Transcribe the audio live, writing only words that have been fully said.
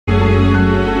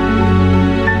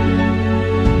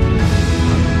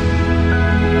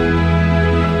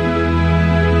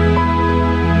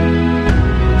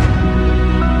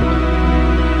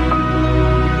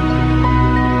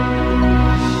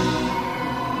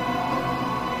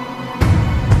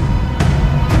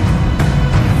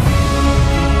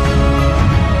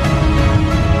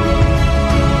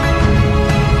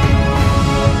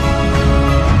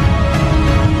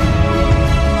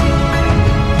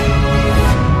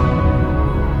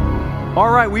All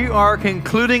right, we are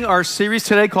concluding our series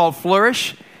today called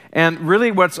Flourish. And really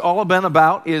what's all been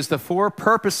about is the four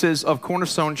purposes of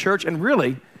Cornerstone Church, and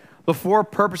really the four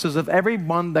purposes of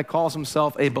everyone that calls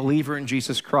himself a believer in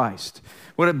Jesus Christ.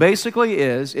 What it basically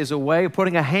is a way of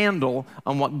putting a handle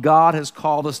on what God has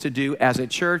called us to do as a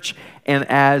church and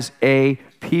as a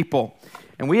people.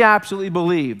 And we absolutely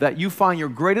believe that you find your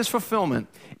greatest fulfillment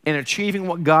in achieving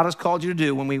what God has called you to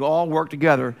do when we all work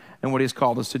together in what He's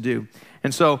called us to do.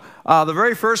 And so the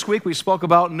very first week we spoke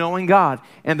about knowing God,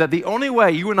 and that the only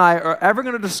way you and I are ever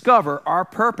going to discover our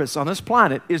purpose on this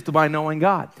planet is by knowing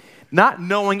God. Not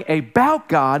knowing about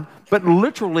God, but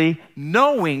literally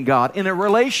knowing God in a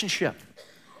relationship.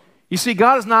 You see,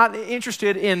 God is not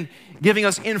interested in giving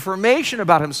us information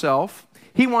about Himself.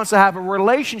 He wants to have a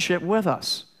relationship with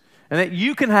us. And that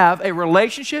you can have a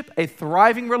relationship, a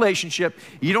thriving relationship.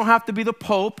 You don't have to be the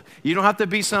Pope. You don't have to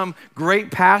be some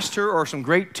great pastor or some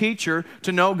great teacher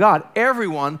to know God.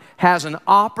 Everyone has an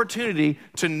opportunity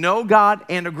to know God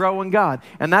and to grow in God.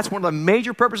 And that's one of the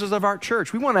major purposes of our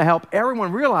church. We want to help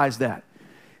everyone realize that.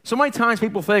 So many times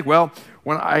people think, well,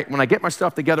 when I get my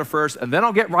stuff together first, and then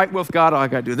I'll get right with God, I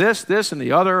got to do this, this, and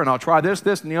the other, and I'll try this,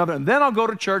 this, and the other, and then I'll go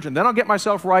to church, and then I'll get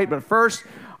myself right, but first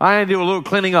I need to do a little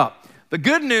cleaning up. The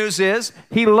good news is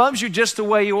He loves you just the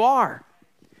way you are.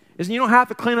 You don't have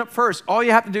to clean up first. All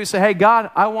you have to do is say, hey, God,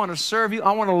 I want to serve you.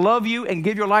 I want to love you and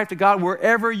give your life to God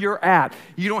wherever you're at.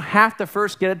 You don't have to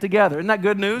first get it together. Isn't that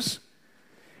good news?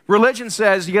 Religion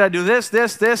says you got to do this,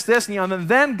 this, this, this, and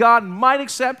then God might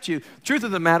accept you. The truth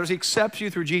of the matter is He accepts you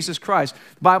through Jesus Christ.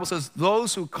 The Bible says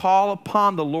those who call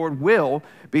upon the Lord will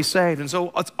be saved. And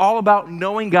so it's all about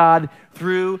knowing God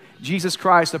through Jesus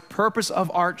Christ. The purpose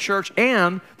of our church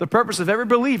and the purpose of every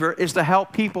believer is to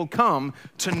help people come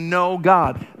to know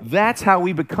God. That's how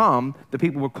we become the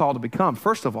people we're called to become.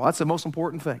 First of all, that's the most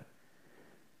important thing.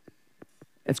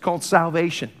 It's called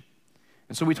salvation.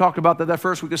 And so we talked about that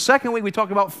first week. The second week, we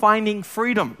talked about finding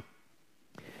freedom.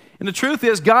 And the truth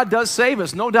is, God does save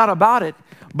us, no doubt about it.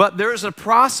 But there is a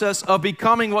process of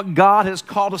becoming what God has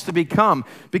called us to become.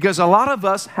 Because a lot of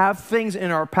us have things in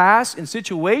our past and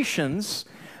situations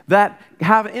that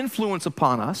have influence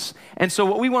upon us. And so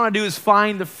what we want to do is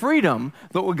find the freedom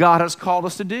that what God has called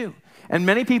us to do. And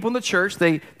many people in the church,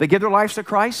 they give their lives to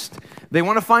Christ. They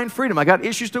want to find freedom. I got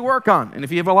issues to work on. And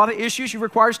if you have a lot of issues, it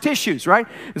requires tissues, right?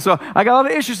 And so I got a lot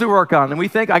of issues to work on. And we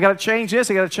think, I got to change this,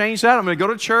 I got to change that. I'm going to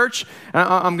go to church. And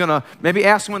I'm going to maybe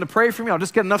ask someone to pray for me. I'll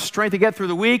just get enough strength to get through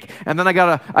the week. And then I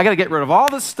got to get rid of all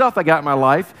this stuff I got in my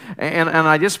life. And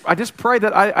I just pray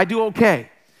that I do okay.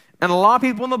 And a lot of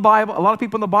people in the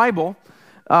Bible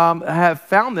have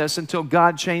found this until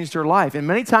God changed their life. And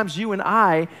many times you and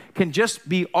I can just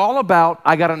be all about,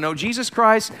 I got to know Jesus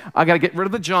Christ, I got to get rid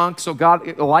of the junk so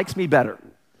God likes me better.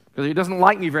 Because He doesn't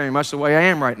like me very much the way I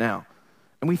am right now.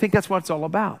 And we think that's what it's all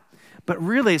about. But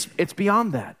really, it's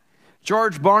beyond that.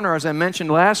 George Barner, as I mentioned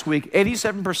last week,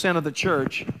 87% of the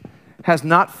church has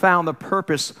not found the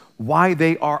purpose why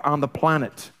they are on the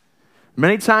planet.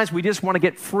 Many times we just want to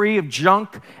get free of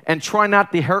junk and try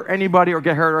not to hurt anybody or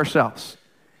get hurt ourselves.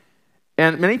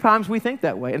 And many times we think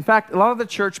that way. In fact, a lot of the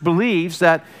church believes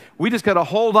that we just got to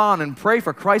hold on and pray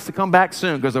for Christ to come back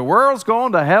soon because the world's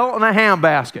going to hell in a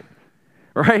handbasket,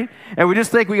 right? And we just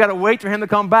think we got to wait for Him to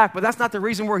come back, but that's not the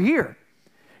reason we're here.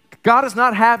 God does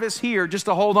not have us here just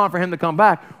to hold on for Him to come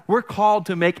back. We're called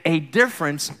to make a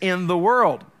difference in the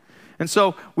world. And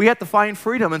so we have to find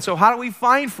freedom. And so how do we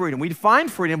find freedom? We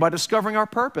find freedom by discovering our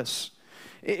purpose.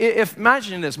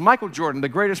 Imagine this, Michael Jordan,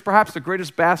 perhaps the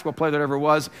greatest basketball player that ever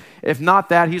was. If not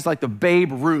that, he's like the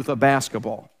Babe Ruth of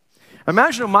basketball.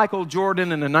 Imagine Michael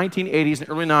Jordan in the 1980s and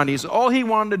early 90s. All he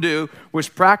wanted to do was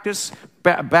practice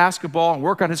basketball and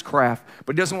work on his craft,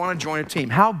 but he doesn't want to join a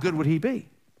team. How good would he be?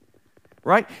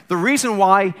 Right? The reason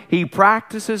why he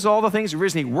practices all the things, the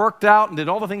reason he worked out and did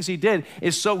all the things he did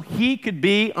is so he could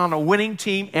be on a winning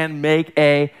team and make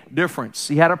a difference.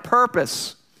 He had a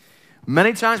purpose.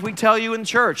 Many times we tell you in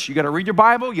church, you got to read your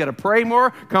Bible, you got to pray more,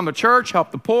 come to church,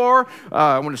 help the poor.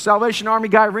 When the Salvation Army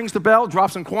guy rings the bell, drop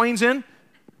some coins in.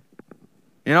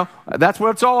 You know, that's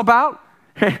what it's all about.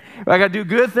 I got to do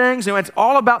good things, and it's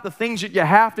all about the things that you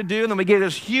have to do. And then we get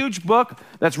this huge book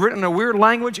that's written in a weird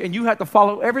language, and you have to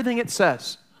follow everything it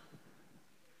says.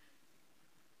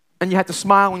 And you have to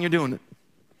smile when you're doing it.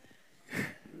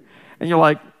 And you're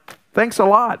like, thanks a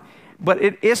lot. But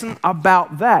it isn't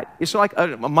about that. It's like a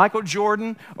Michael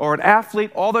Jordan or an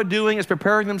athlete. All they're doing is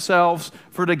preparing themselves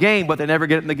for the game, but they never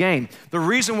get in the game. The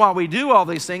reason why we do all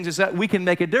these things is that we can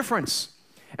make a difference.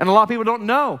 And a lot of people don't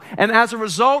know. And as a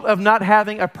result of not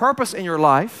having a purpose in your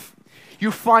life,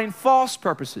 you find false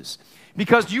purposes.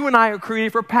 Because you and I are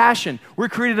created for passion. We're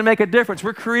created to make a difference.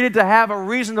 We're created to have a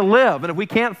reason to live. And if we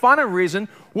can't find a reason,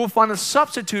 we'll find a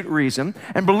substitute reason.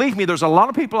 And believe me, there's a lot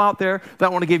of people out there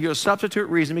that want to give you a substitute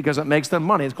reason because it makes them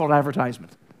money. It's called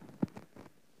advertisement.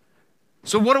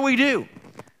 So what do?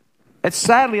 It's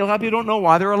sadly, a lot of people don't know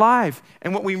why they're alive.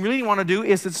 And what we really want to do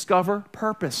is discover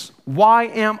purpose. Why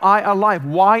am I alive?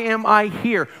 Why am I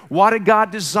here? Why did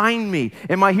God design me?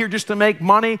 Am I here just to make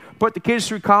money, put the kids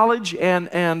through college,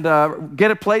 and get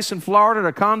a place in Florida,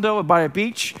 a condo by a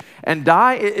beach, and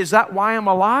die? Is that why I'm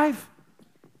alive?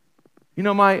 You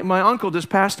know, my uncle just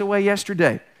passed away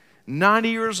yesterday. 90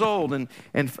 years old and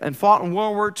fought in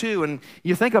World War II. And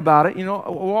you think about it, you know,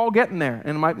 we're all getting there.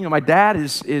 And my dad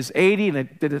is 80, and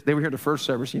they were here the first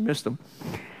service. You missed them.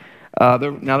 Now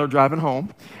they're driving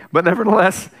home. But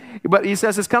nevertheless, but he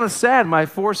says it's kind of sad. My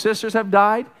 4 sisters have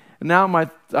died. And now my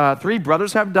 3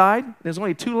 brothers have died. There's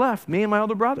only 2 left, me and my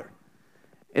older brother.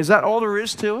 Is that all there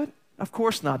is to it? Of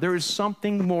course not. There is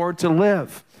something more to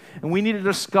live. And we need to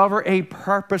discover a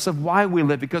purpose of why we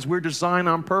live, because we're designed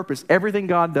on purpose. Everything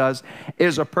God does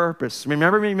is a purpose.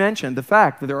 Remember we mentioned the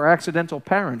fact that there are accidental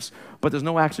parents, but there's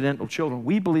no accidental children.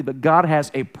 We believe that God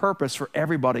has a purpose for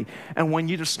everybody. And when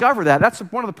you discover that, that's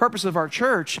one of the purposes of our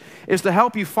church, is to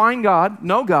help you find God,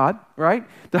 know God, right?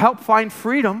 To help find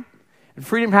freedom. And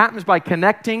freedom happens by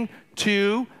connecting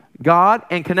to God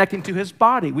and connecting to His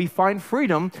body. We find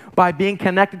freedom by being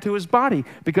connected to His body.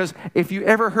 Because if you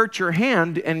ever hurt your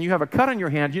hand and you have a cut on your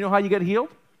hand, you know how you get healed?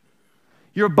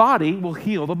 Your body will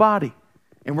heal the body.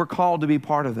 And we're called to be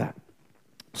part of that.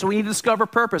 So we need to discover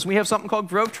purpose. We have something called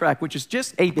Growth Track, which is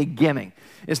just a beginning.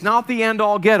 It's not the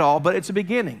end-all, get-all, but it's a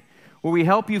beginning where we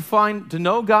help you to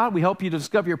know God, we help you to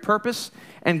discover your purpose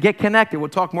and get connected. We'll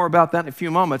talk more about that in a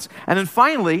few moments. And then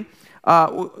finally,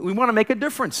 we want to make a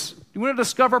difference. You want to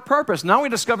discover purpose. Now we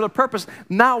discover the purpose.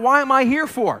 Now, why am I here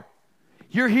for?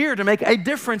 You're here to make a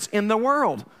difference in the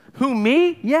world. Who,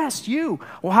 me? Yes, you.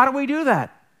 Well, how do we do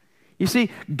that? You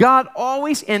see, God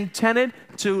always intended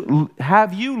to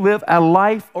have you live a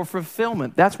life of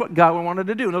fulfillment. That's what God wanted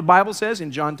to do. And the Bible says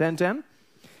in John 10:10,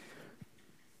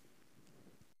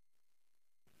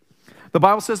 the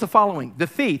Bible says the following: the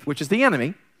thief, which is the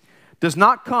enemy, does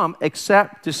not come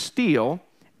except to steal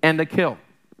and to kill.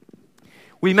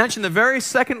 We mentioned the very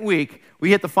second week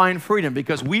we had to find freedom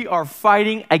because we are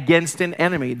fighting against an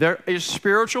enemy. There is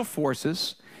spiritual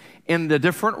forces in the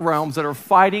different realms that are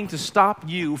fighting to stop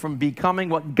you from becoming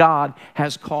what God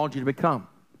has called you to become.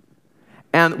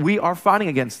 And we are fighting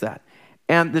against that.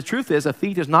 And the truth is, a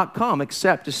thief does not come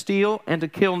except to steal and to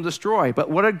kill and destroy. But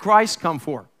what did Christ come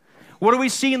for? What do we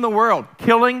see in the world?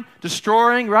 Killing,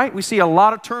 destroying, right? We see a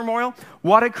lot of turmoil.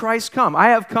 What did Christ come? I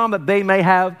have come that they may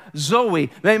have Zoe.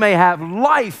 They may have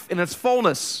life in its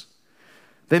fullness.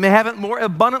 They may have it more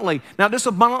abundantly. Now, this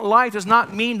abundant life does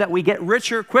not mean that we get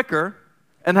richer quicker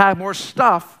and have more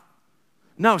stuff.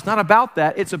 No, it's not about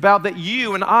that. It's about that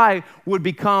you and I would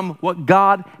become what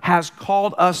God has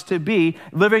called us to be.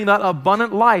 Living that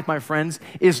abundant life, my friends,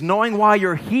 is knowing why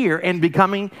you're here and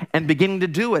becoming and beginning to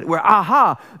do it. Where,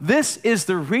 this is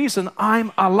the reason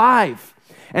I'm alive.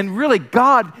 And really,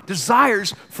 God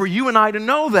desires for you and I to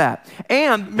know that.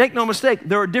 And make no mistake,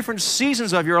 there are different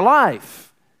seasons of your life.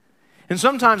 And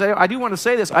sometimes, I do want to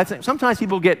say this, I think sometimes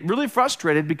people get really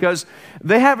frustrated because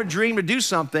they have a dream to do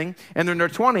something and they're in their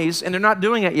 20s and they're not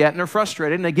doing it yet and they're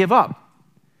frustrated and they give up.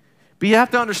 But you have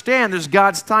to understand there's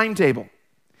God's timetable.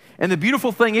 And the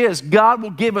beautiful thing is God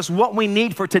will give us what we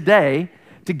need for today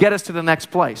to get us to the next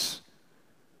place.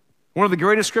 One of the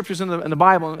greatest scriptures in the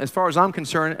Bible, as far as I'm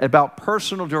concerned, about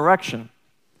personal direction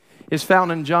is found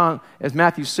in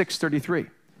Matthew 6:33.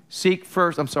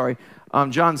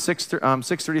 John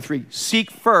 6:33.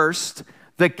 Seek first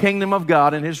the kingdom of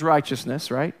God and His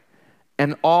righteousness, right?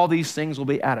 And all these things will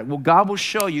be added. Well, God will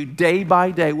show you day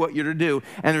by day what you're to do.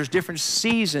 And there's different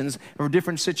seasons or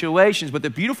different situations. But the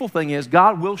beautiful thing is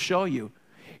God will show you.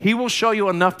 He will show you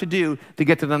enough to do to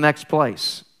get to the next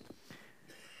place.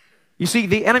 You see,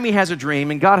 the enemy has a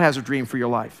dream and God has a dream for your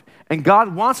life. And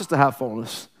God wants us to have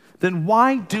fullness. Then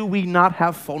why do we not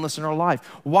have fullness in our life?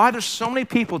 Why there's so many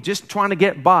people just trying to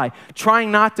get by,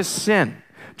 trying not to sin,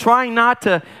 trying not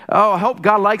to, I hope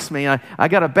God likes me, I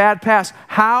got a bad past.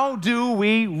 How do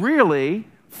we really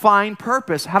find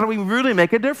purpose? How do we really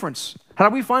make a difference? How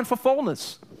do we find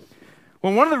fullness?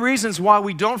 Well, one of the reasons why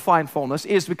we don't find fullness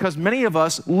is because many of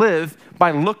us live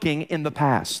by looking in the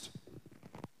past.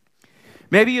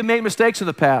 Maybe you made mistakes in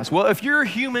the past. Well, if you're a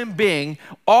human being,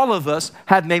 all of us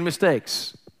have made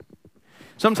mistakes.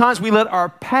 Sometimes we let our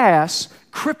past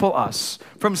cripple us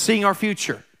from seeing our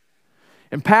future.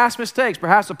 And past mistakes,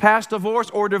 perhaps a past divorce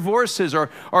or divorces or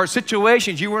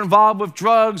situations. You were involved with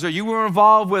drugs or you were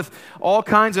involved with all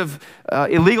kinds of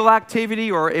illegal activity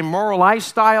or immoral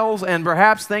lifestyles and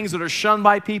perhaps things that are shunned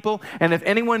by people. And if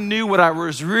anyone knew what I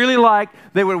was really like,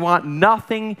 they would want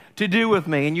nothing to do with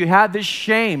me. And you had this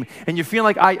shame and you feel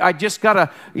like I just got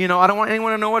to, I don't want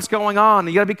anyone to know what's going on. And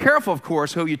you got to be careful, of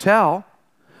course, who you tell.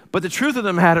 But the truth of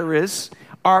the matter is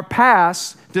our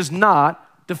past does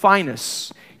not define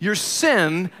us. Your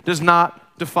sin does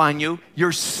not define you.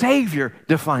 Your Savior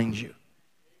defines you.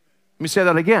 Let me say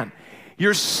that again.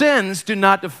 Your sins do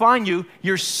not define you.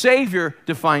 Your Savior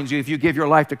defines you if you give your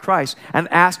life to Christ and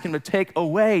ask Him to take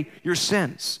away your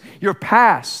sins. Your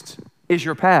past is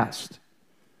your past.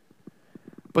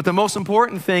 But the most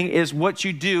important thing is what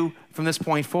you do from this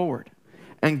point forward.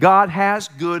 And God has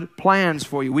good plans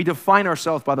for you. We define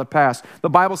ourselves by the past. The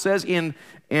Bible says in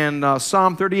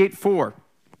Psalm 38:4,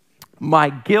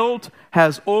 my guilt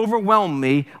has overwhelmed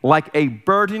me like a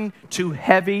burden too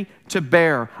heavy to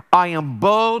bear. I am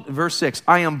bowed, verse 6,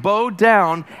 I am bowed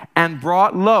down and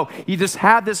brought low. You just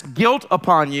have this guilt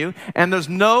upon you, and there's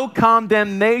no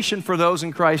condemnation for those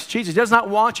in Christ Jesus. He does not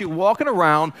want you walking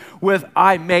around with,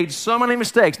 I made so many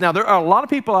mistakes. Now, there are a lot of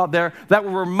people out there that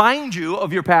will remind you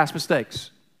of your past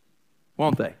mistakes,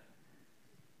 won't they?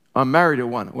 I'm married to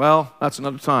one. Well, that's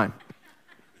another time.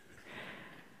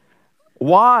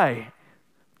 Why?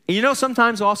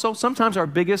 Sometimes our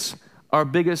biggest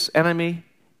enemy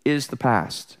is the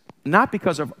past. Not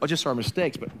because of just our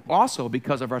mistakes, but also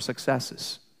because of our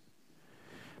successes.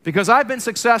 Because I've been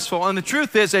successful, and the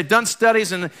truth is they've done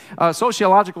studies and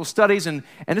sociological studies, and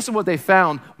this is what they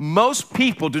found. Most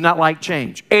people do not like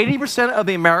change. 80% of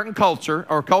the American culture,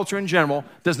 or culture in general,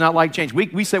 does not like change.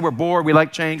 We say we're bored, we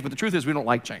like change, but the truth is we don't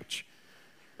like change.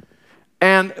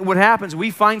 And what happens,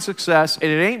 we find success,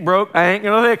 and it ain't broke, I ain't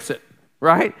going to fix it,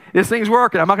 right? This thing's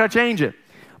working, I'm not going to change it.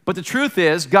 But the truth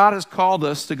is, God has called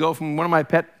us to go from, one of my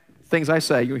pet things I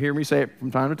say, you'll hear me say it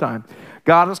from time to time,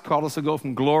 God has called us to go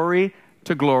from glory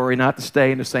to glory, not to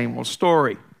stay in the same old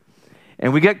story.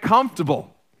 And we get comfortable.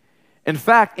 In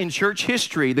fact, in church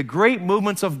history, the great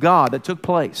movements of God that took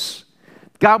place,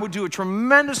 God would do a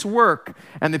tremendous work,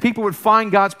 and the people would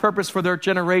find God's purpose for their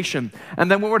generation. And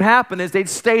then what would happen is they'd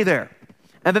stay there.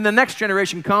 And then the next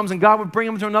generation comes, and God would bring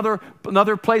them to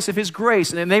another place of His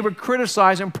grace. And then they would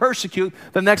criticize and persecute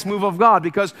the next move of God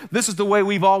because this is the way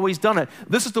we've always done it.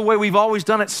 This is the way we've always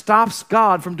done it. Stops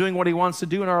God from doing what He wants to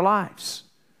do in our lives.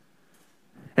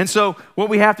 And so what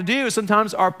we have to do is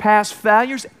sometimes our past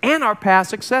failures and our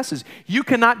past successes. You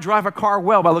cannot drive a car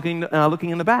well by looking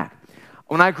in the back.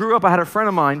 When I grew up, I had a friend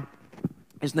of mine.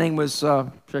 His name was,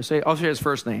 should I say? I'll say his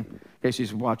first name in case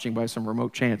he's watching by some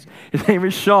remote chance. His name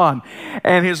is Sean.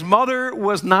 And his mother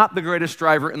was not the greatest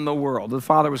driver in the world. The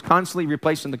father was constantly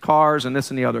replacing the cars and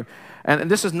this and the other. And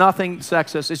this is nothing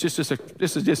sexist.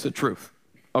 This is just the truth,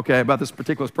 okay, about this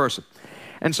particular person.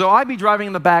 And so I'd be driving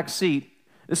in the back seat.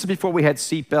 This is before we had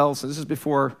seat belts. And this is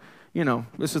before,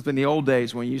 this has been the old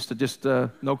days when you used to just,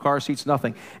 no car seats,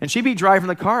 nothing. And she'd be driving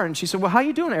the car, and she said, well, how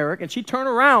you doing, Eric? And she'd turn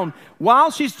around while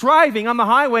she's driving on the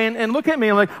highway and look at me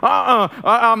and like,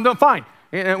 I'm doing fine.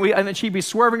 And then she'd be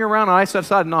swerving around, and I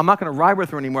decided, no, I'm not going to ride with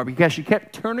her anymore because she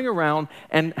kept turning around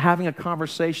and having a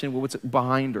conversation with what's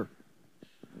behind her.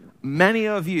 Many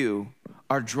of you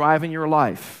are driving your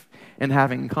life and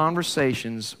having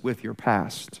conversations with your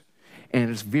past, and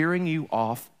it's veering you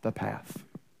off the path.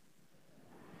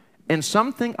 And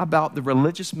something about the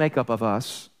religious makeup of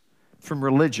us from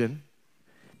religion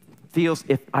feels,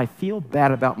 if I feel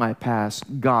bad about my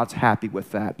past, God's happy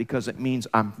with that because it means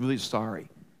I'm really sorry.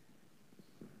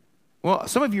 Well,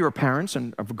 some of you are parents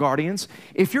and are guardians.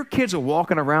 If your kids are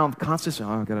walking around constantly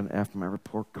saying, I got an F on my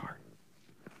report card.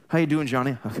 How you doing,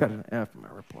 Johnny? I got an F on my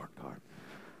report card.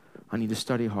 I need to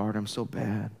study hard. I'm so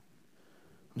bad.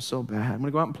 I'm so bad. I'm going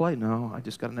to go out and play. No, I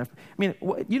just got an F. I mean,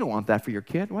 you don't want that for your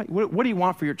kid. What do you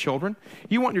want for your children?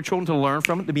 You want your children to learn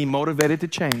from it, to be motivated to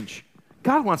change.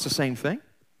 God wants the same thing,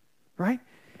 right?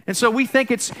 And so we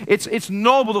think it's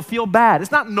noble to feel bad. It's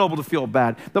not noble to feel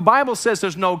bad. The Bible says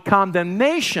there's no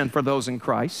condemnation for those in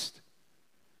Christ.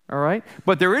 All right?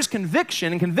 But there is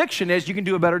conviction, and conviction is you can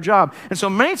do a better job. And so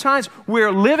many times we're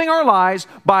living our lives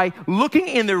by looking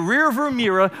in the rearview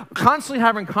mirror, constantly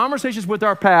having conversations with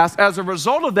our past. As a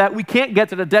result of that, we can't get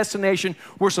to the destination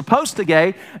we're supposed to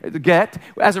get.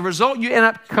 As a result, you end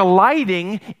up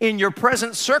colliding in your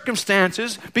present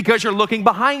circumstances because you're looking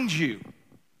behind you.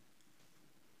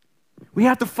 We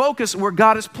have to focus where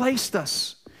God has placed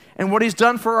us and what He's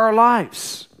done for our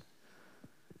lives.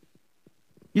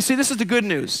 You see, this is the good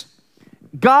news.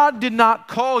 God did not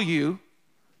call you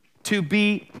to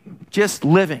be just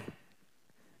living.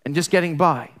 and just getting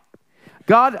by.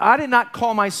 God, I did not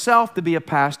call myself to be a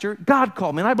pastor. God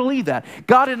called me, and I believe that.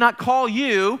 God did not call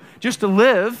you just to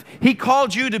live. He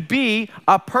called you to be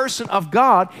a person of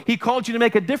God. He called you to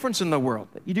make a difference in the world.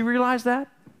 You do realize that?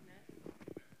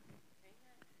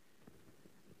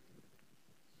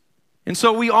 And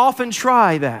so we often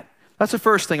try that. That's the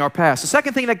first thing, our past. The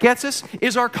second thing that gets us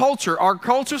is our culture. Our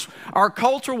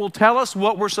culture will tell us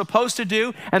what we're supposed to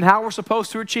do and how we're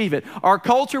supposed to achieve it. Our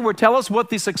culture will tell us what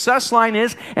the success line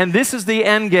is, and this is the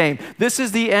end game. This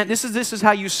is the end. This is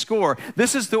how you score.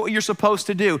 This is what you're supposed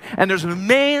to do. And there's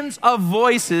millions of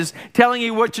voices telling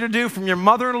you what you're to do, from your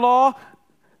mother-in-law.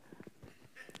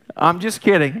 I'm just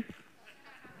kidding.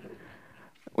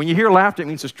 When you hear laughter, it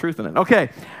means there's truth in it.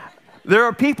 Okay. There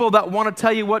are people that want to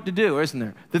tell you what to do, isn't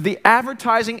there? That the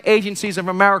advertising agencies of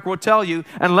America will tell you,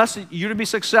 unless you're to be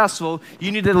successful,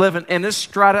 you need to live in this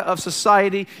strata of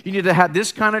society. You need to have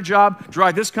this kind of job,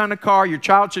 drive this kind of car. Your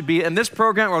child should be in this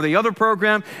program or the other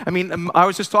program. I mean, I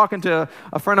was just talking to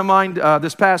a friend of mine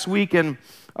this past week in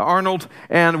Arnold,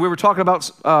 and we were talking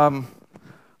about, talking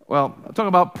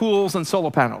about pools and solar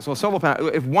panels. Well, solar panel.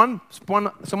 If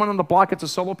someone on the block gets a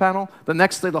solar panel, the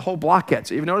next day the whole block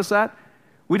gets it. You notice that?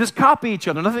 We just copy each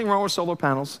other. Nothing wrong with solar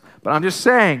panels. But I'm just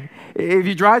saying, if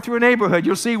you drive through a neighborhood,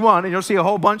 you'll see one and you'll see a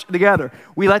whole bunch together.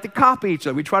 We like to copy each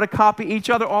other. We try to copy each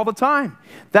other all the time.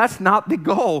 That's not the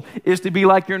goal, is to be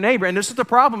like your neighbor. And this is the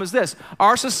problem, is this.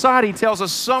 Our society tells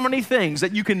us so many things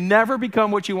that you can never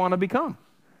become what you want to become.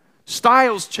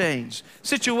 Styles change,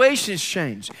 situations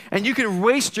change, and you can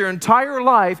waste your entire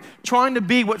life trying to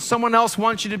be what someone else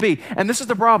wants you to be. And this is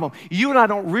the problem. You and I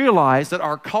don't realize that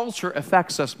our culture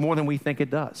affects us more than we think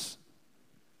it does.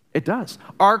 It does.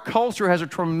 Our culture has a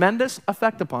tremendous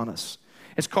effect upon us.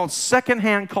 It's called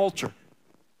secondhand culture.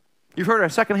 You've heard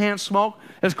of secondhand smoke?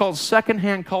 It's called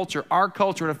secondhand culture. Our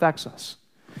culture, it affects us.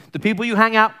 The people you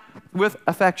hang out with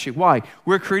affects you. Why?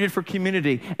 We're created for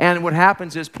community. And what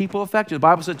happens is people affect you. The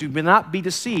Bible says, do not be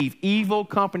deceived. Evil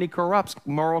company corrupts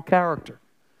moral character.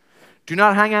 Do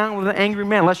not hang out with an angry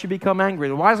man lest you become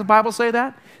angry. Why does the Bible say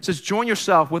that? It says, join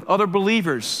yourself with other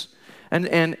believers.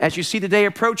 And as you see the day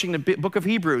approaching, the book of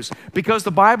Hebrews, because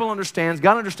the Bible understands,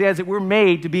 God understands that we're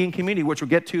made to be in community, which we'll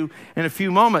get to in a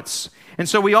few moments. And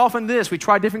so we often do this. We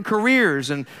try different careers,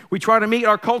 and we try to meet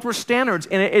our cultural standards,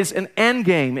 and it is an end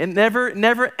game. It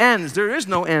never ends. There is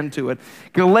no end to it.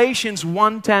 Galatians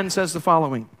 1:10 says the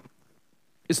following.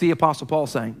 It's the Apostle Paul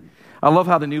saying. I love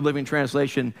how the New Living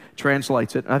Translation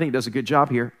translates it. I think it does a good job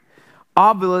here.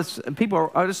 Obvious, and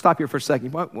I'll just stop here for a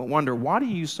second. You wonder, why do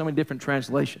you use so many different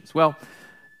translations? Well,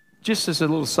 just as a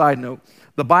little side note,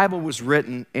 the Bible was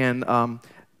written in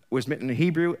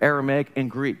Hebrew, Aramaic,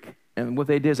 and Greek. And what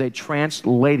they did is they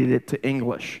translated it to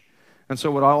English. And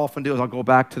so what I'll often do is I'll go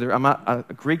back to I'm not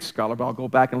a Greek scholar, but I'll go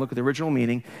back and look at the original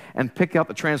meaning and pick out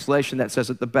the translation that says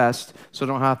it the best, so I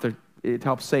don't have to, it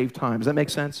helps save time. Does that make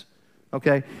sense?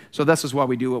 Okay? So this is why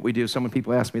we do what we do. Some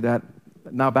people ask me that.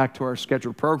 Now back to our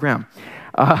scheduled program.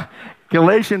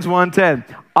 Galatians 1:10.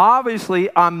 Obviously,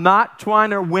 I'm not trying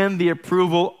to win the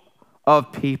approval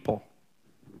of people.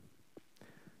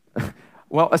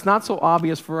 Well, it's not so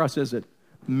obvious for us, is it?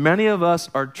 Many of us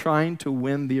are trying to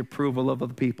win the approval of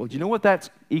other people. Do you know what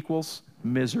that equals?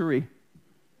 Misery.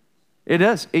 It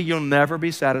is. You'll never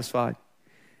be satisfied.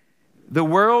 The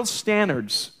world's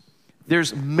standards,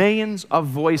 there's millions of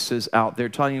voices out there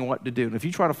telling you what to do. And if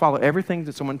you try to follow everything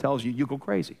that someone tells you, you go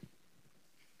crazy.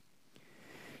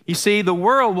 You see, the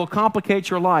world will complicate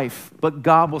your life, but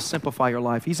God will simplify your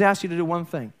life. He's asked you to do one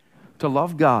thing, to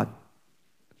love God,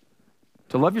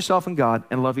 to love yourself and God,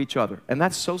 and love each other. And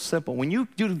that's so simple. When you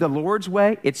do the Lord's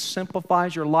way, it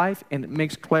simplifies your life, and it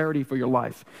makes clarity for your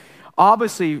life.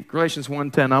 Obviously, Galatians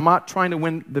 1:10, I'm not trying to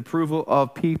win the approval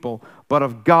of people, but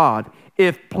of God.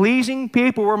 If pleasing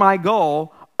people were my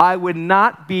goal, I would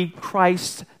not be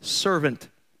Christ's servant.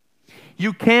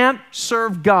 You can't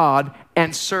serve God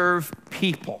and serve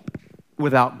people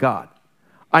without God.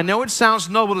 I know it sounds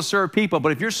noble to serve people,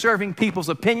 but if you're serving people's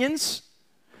opinions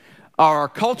or our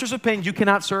culture's opinions, you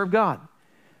cannot serve God.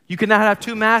 You cannot have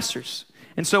two masters.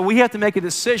 And so we have to make a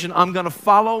decision. I'm going to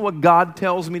follow what God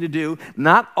tells me to do,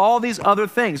 not all these other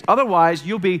things. Otherwise,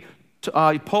 you'll be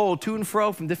pulled to and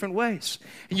fro from different ways.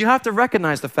 And you have to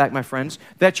recognize the fact, my friends,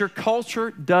 that your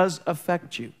culture does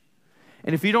affect you.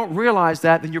 And if you don't realize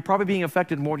that, then you're probably being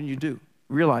affected more than you do.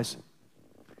 Realize it.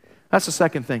 That's the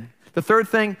second thing. The third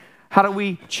thing, how do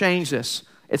we change this?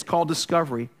 It's called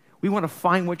discovery. We want to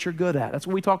find what you're good at. That's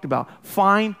what we talked about.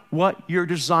 Find what you're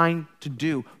designed to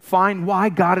do. Find why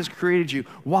God has created you,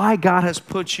 why God has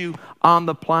put you on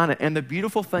the planet. And the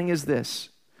beautiful thing is this.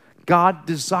 God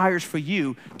desires for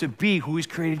you to be who He's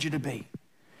created you to be.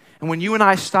 And when you and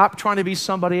I stop trying to be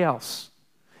somebody else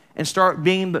and start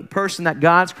being the person that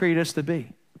God's created us to be,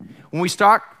 when we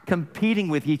start competing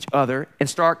with each other and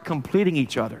start completing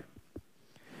each other.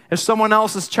 If someone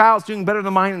else's child's doing better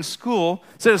than mine in school,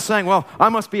 instead of saying, well, I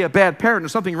must be a bad parent,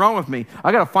 there's something wrong with me,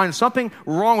 I got to find something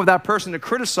wrong with that person to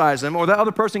criticize them, or that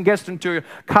other person gets into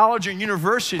college or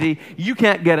university you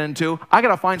can't get into, I got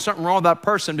to find something wrong with that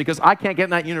person because I can't get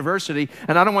in that university,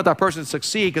 and I don't want that person to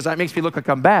succeed because that makes me look like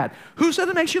I'm bad. Who said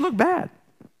it makes you look bad?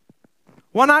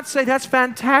 Why not say, that's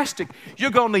fantastic.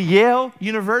 You're going to Yale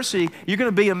University. You're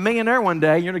going to be a millionaire one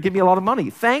day. You're going to give me a lot of money.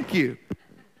 Thank you.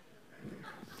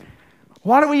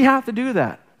 Why do we have to do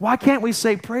that? Why can't we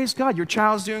say, praise God, your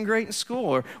child's doing great in school?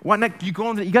 Or why not, you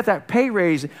got that pay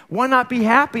raise. Why not be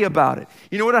happy about it?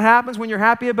 You know what happens when you're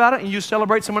happy about it and you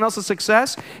celebrate someone else's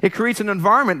success? It creates an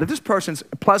environment that this person's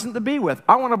pleasant to be with.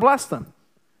 I want to bless them.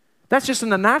 That's just in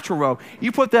the natural realm.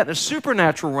 You put that in a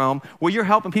supernatural realm where you're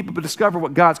helping people to discover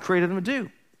what God's created them to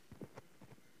do.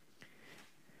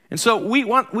 And so we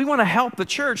want to help the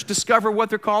church discover what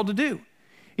they're called to do.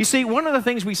 You see, one of the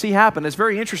things we see happen is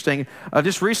very interesting.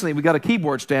 Just recently, we got a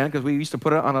keyboard stand because we used to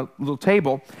put it on a little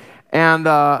table. And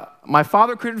my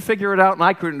father couldn't figure it out, and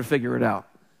I couldn't figure it out,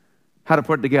 how to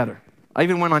put it together. I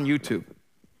even went on YouTube.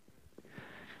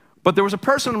 But there was a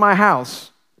person in my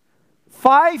house,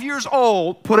 5 years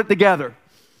old, put it together.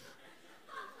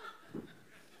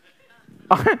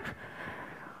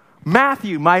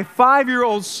 Matthew, my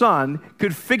 5-year-old son,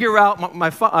 could figure out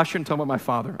I shouldn't tell about my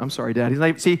father. I'm sorry,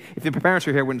 Dad. See, if the parents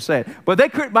were here, I wouldn't say it. But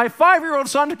my 5-year-old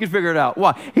son could figure it out.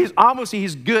 Why?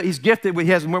 He's good. He's gifted. He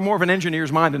has more of an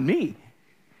engineer's mind than me.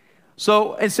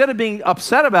 So instead of being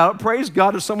upset about it, praise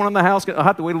God, there's someone in the house. I'll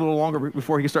have to wait a little longer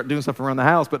before he can start doing stuff around the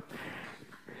house. But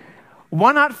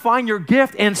why not find your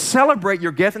gift and celebrate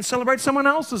your gift and celebrate someone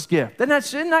else's gift?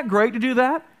 Isn't that great to do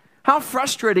that? How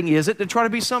frustrating is it to try to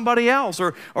be somebody else?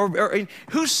 Or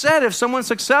who said if someone's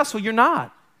successful, you're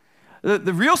not?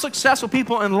 The real successful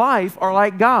people in life are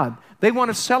like God. They want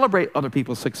to celebrate other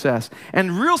people's success.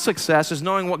 And real success is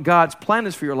knowing what God's plan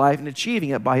is for your life and achieving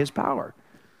it by His power.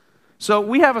 So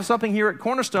we have something here at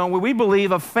Cornerstone where we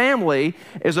believe a family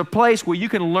is a place where you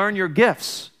can learn your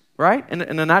gifts, right? In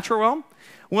the natural realm.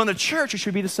 Well, in the church, it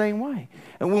should be the same way.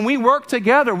 And when we work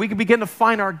together, we can begin to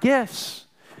find our gifts.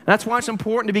 That's why it's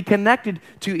important to be connected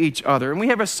to each other. And we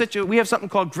have something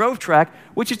called Growth Track,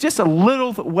 which is just a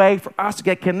little way for us to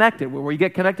get connected, where you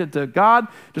get connected to God,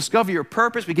 discover your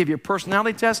purpose. We give you a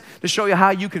personality test to show you how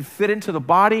you can fit into the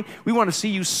body. We want to see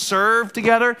you serve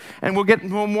together, and we'll get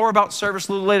more about service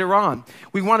a little later on.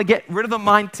 We want to get rid of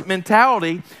the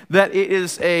mentality that it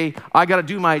is I got to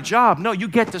do my job. No, you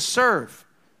get to serve,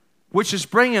 which is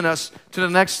bringing us to the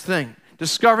next thing.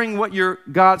 Discovering what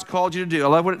God's called you to do. I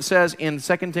love what it says in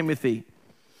 2 Timothy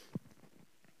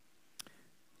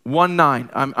 1:9.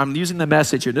 I'm using the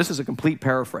Message here. This is a complete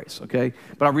paraphrase, okay?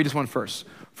 But I'll read this one first.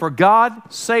 For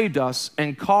God saved us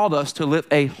and called us to live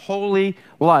a holy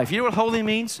life. You know what holy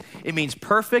means? It means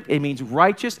perfect. It means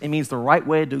righteous. It means the right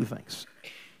way to do things.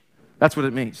 That's what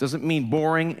it means. It doesn't mean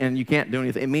boring and you can't do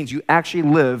anything. It means you actually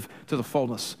live to the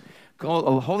fullness. Called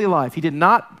a holy life. He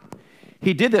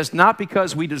did this not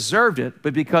because we deserved it,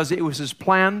 but because it was His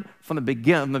plan from the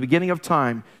beginning of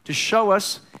time to show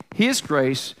us His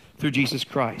grace through Jesus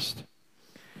Christ.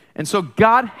 And so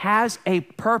God has a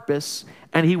purpose,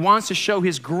 and He wants to show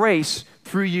His grace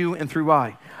through you and through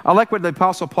I like what the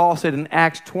Apostle Paul said in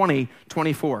Acts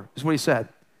 20:24. This is what he said.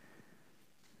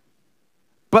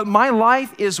 But my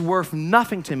life is worth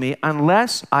nothing to me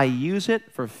unless I use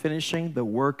it for finishing the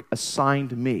work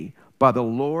assigned me by the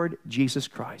Lord Jesus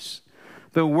Christ.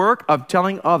 The work of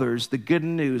telling others the good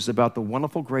news about the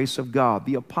wonderful grace of God.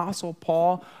 The Apostle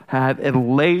Paul had a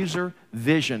laser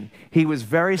vision. He was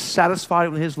very satisfied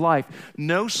with his life.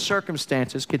 No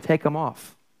circumstances could take him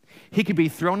off. He could be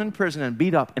thrown in prison and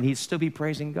beat up, and he'd still be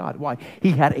praising God. Why?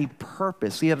 He had a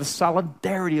purpose. He had a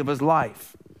solidarity of his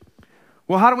life.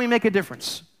 Well, how do we make a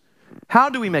difference? How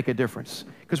do we make a difference?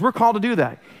 Because we're called to do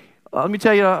that. Let me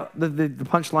tell you the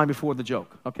punchline before the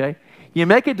joke, okay? You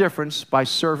make a difference by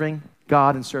serving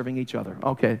God and serving each other.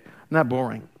 Okay, not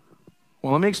boring.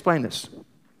 Well, let me explain this.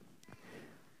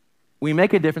 We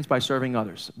make a difference by serving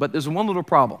others, but there's one little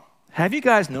problem. Have you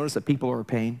guys noticed that people are a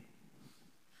pain?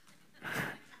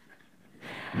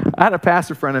 I had a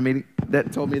pastor friend of me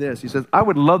that told me this. He says, I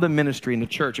would love the ministry in the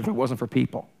church if it wasn't for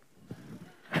people.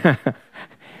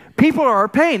 People are a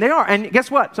pain. They are. And guess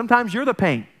what? Sometimes you're the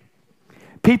pain.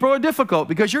 People are difficult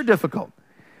because you're difficult.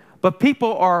 But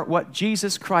people are what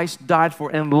Jesus Christ died for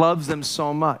and loves them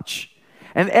so much.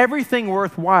 And everything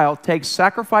worthwhile takes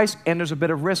sacrifice, and there's a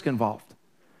bit of risk involved.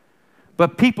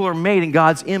 But people are made in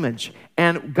God's image,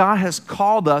 and God has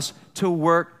called us to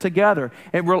work together.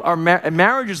 And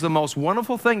marriage is the most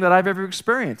wonderful thing that I've ever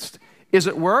experienced. Is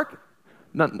it work?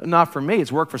 Not for me.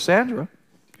 It's work for Sandra.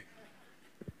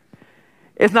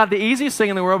 It's not the easiest thing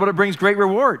in the world, but it brings great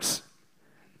rewards.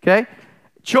 Okay?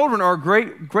 Children are a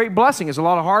great blessing. It's a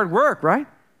lot of hard work, right?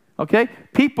 Okay?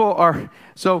 People are,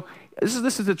 so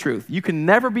this is the truth. You can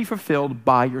never be fulfilled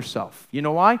by yourself. You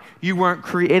know why? You weren't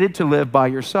created to live by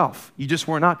yourself. You just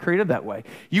were not created that way.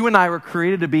 You and I were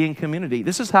created to be in community.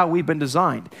 This is how we've been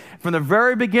designed. From the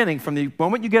very beginning, from the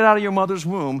moment you get out of your mother's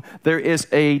womb, there is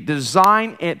a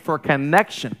design for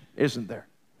connection, isn't there?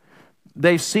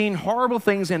 They've seen horrible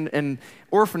things in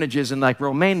orphanages in like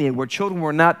Romania where children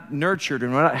were not nurtured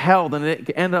and were not held, and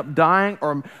they end up dying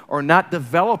or not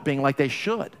developing like they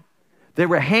should. They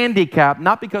were handicapped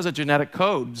not because of genetic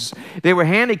codes. They were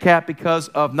handicapped because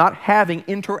of not having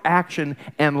interaction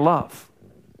and love.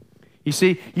 You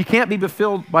see, you can't be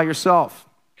fulfilled by yourself.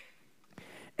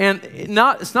 And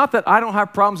it's not that I don't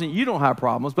have problems and you don't have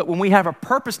problems, but when we have a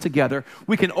purpose together,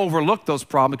 we can overlook those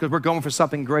problems because we're going for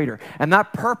something greater. And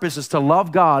that purpose is to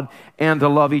love God and to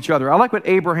love each other. I like what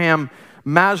Abraham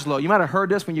Maslow, you might have heard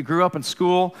this when you grew up in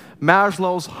school,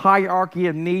 Maslow's hierarchy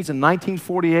of needs in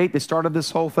 1948, they started this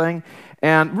whole thing.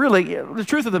 And really, the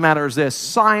truth of the matter is this,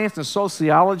 science and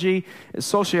sociology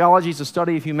is the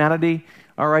study of humanity.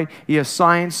 All right, you have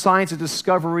science. Science is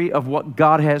discovery of what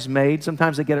God has made.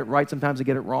 Sometimes they get it right, sometimes they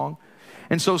get it wrong.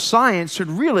 And so science should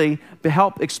really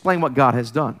help explain what God has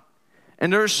done.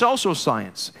 And there's social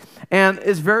science. And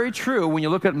it's very true when you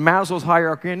look at Maslow's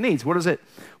hierarchy of needs. What is it?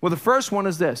 Well, the first one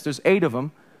is this. There's 8 of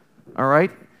them, all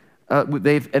right?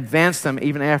 They've advanced them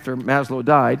even after Maslow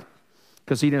died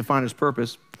because he didn't find his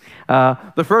purpose.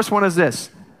 The first one is this.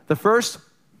 The first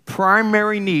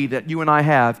primary need that you and I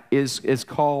have is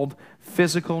called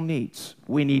physical needs.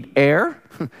 We need air,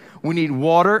 we need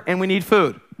water, and we need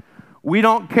food. We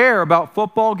don't care about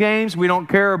football games. We don't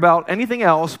care about anything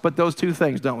else but those 2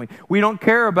 things, don't we? We don't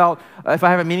care about if I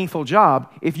have a meaningful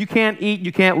job. If you can't eat,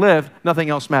 you can't live, nothing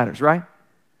else matters, right?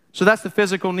 So that's the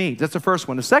physical needs. That's the first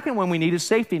one. The second one we need is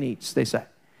safety needs, they say.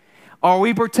 Are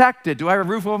we protected? Do I have a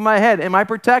roof over my head? Am I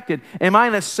protected? Am I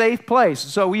in a safe place?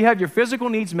 So we have your physical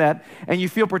needs met and you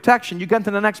feel protection, you get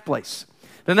to the next place.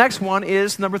 The next one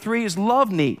is, number 3, is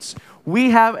love needs. We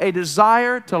have a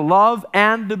desire to love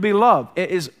and to be loved.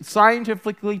 It is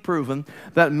scientifically proven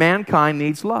that mankind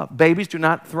needs love. Babies do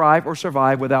not thrive or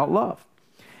survive without love.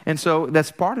 And so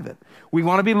that's part of it. We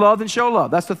want to be loved and show love.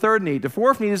 That's the third need. The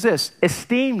fourth need is this,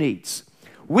 esteem needs.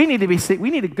 We need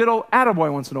a good old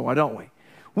attaboy once in a while, don't we?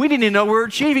 We need to know we're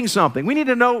achieving something. We need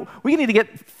to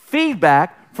get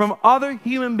feedback from other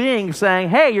human beings saying,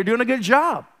 hey, you're doing a good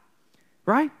job,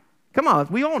 right? Come on,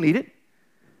 we all need it.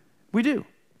 We do.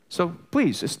 So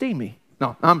please, esteem me.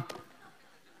 No,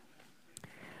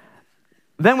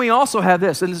 Then we also have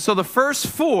this. And so the first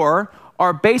 4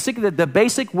 are basically the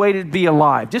basic way to be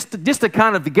alive. Just to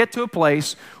kind of get to a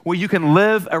place where you can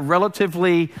live a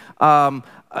relatively,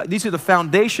 these are the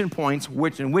foundation points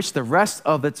in which the rest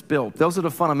of it's built. Those are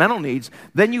the fundamental needs.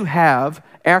 Then you have,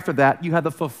 after that, you have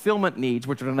the fulfillment needs,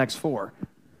 which are the next 4.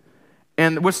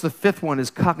 And what's the 5th one is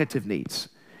cognitive needs.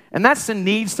 And that's the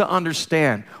needs to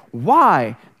understand.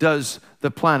 Why does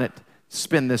the planet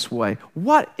spin this way?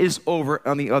 What is over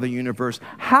on the other universe?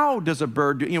 How does a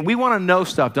bird do? We want to know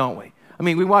stuff, don't we? I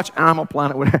mean, we watch Animal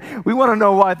Planet. We want to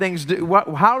know why things do,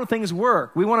 how do things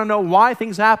work? We want to know why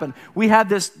things happen. We have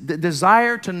this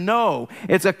desire to know.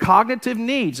 It's a cognitive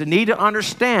needs, a need to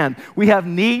understand. We have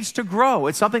needs to grow.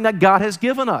 It's something that God has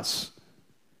given us.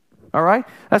 All right?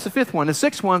 That's the 5th one. The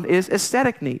 6th one is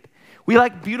aesthetic need. We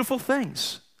like beautiful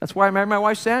things. That's why I married my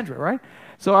wife, Sandra, right?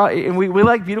 So and we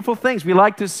like beautiful things. We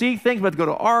like to see things. We like to go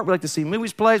to art. We like to see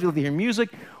movies, plays. We like to hear music.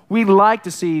 We like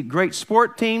to see great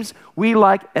sport teams. We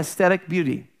like aesthetic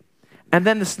beauty. And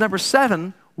then this number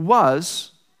 7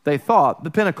 was, they thought,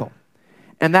 the pinnacle.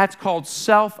 And that's called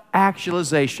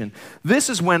self-actualization. This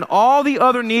is when all the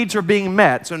other needs are being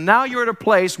met. So now you're at a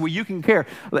place where you can care.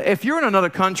 If you're in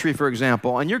another country, for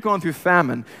example, and you're going through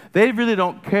famine, they really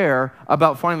don't care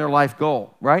about finding their life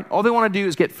goal, right? All they want to do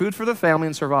is get food for their family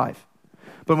and survive.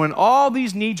 But when all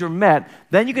these needs are met,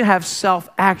 then you can have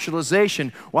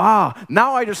self-actualization. Wow,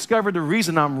 now I discovered the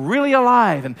reason I'm really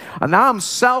alive, and now I'm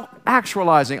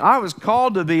self-actualizing. I was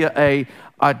called to be a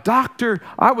doctor.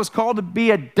 I was called to be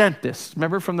a dentist.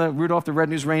 Remember from the Rudolph the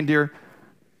Red-Nosed Reindeer?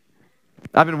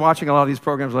 I've been watching a lot of these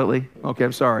programs lately. Okay,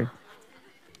 I'm sorry.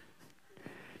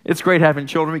 It's great having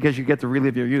children because you get to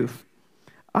relive your youth.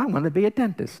 I want to be a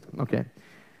dentist. Okay.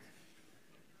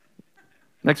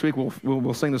 Next week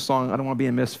we'll sing the song, I Don't Want to Be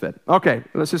a Misfit. Okay,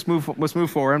 let's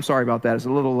move forward. I'm sorry about that. It's a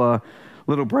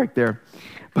little break there.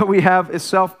 But we have is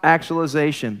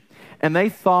self-actualization. And they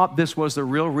thought this was the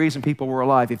real reason people were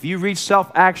alive. If you reach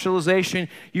self-actualization,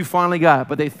 you finally got it.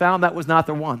 But they found that was not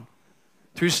the one.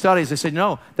 Through studies, they said,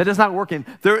 no, that is not working.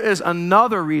 There is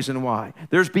another reason why.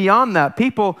 There's beyond that.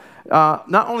 People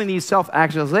not only need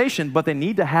self-actualization, but they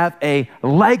need to have a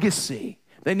legacy.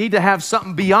 They need to have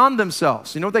something beyond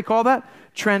themselves. You know what they call that?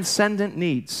 Transcendent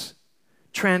needs.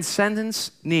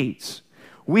 Transcendence needs.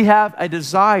 We have a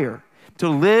desire to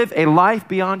live a life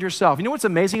beyond yourself. You know what's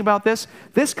amazing about this?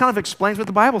 This kind of explains what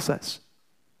the Bible says.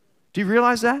 Do you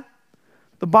realize that?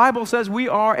 The Bible says we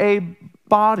are a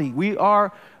body.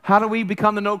 How do we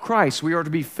become to know Christ? We are to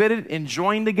be fitted and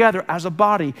joined together as a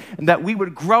body, and that we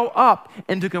would grow up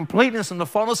into completeness and the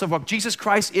fullness of what Jesus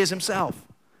Christ is himself.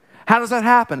 How does that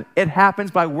happen? It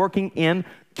happens by working in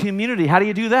community. How do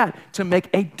you do that? To make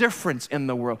a difference in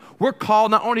the world. We're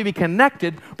called not only to be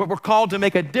connected, but we're called to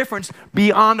make a difference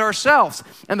beyond ourselves.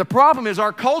 And the problem is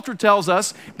our culture tells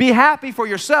us, be happy for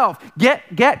yourself.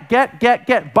 Get.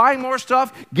 Buy more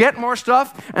stuff, get more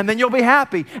stuff, and then you'll be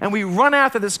happy. And we run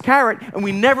after this carrot, and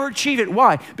we never achieve it.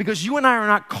 Why? Because you and I are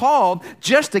not called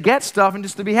just to get stuff and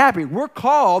just to be happy. We're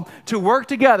called to work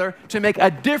together to make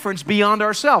a difference beyond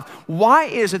ourselves. Why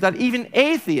is it that even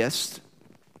atheists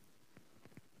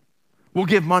will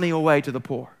give money away to the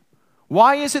poor?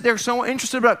 Why is it they're so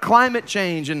interested about climate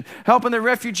change and helping the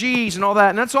refugees and all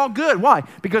that? And that's all good. Why?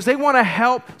 Because they want to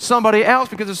help somebody else,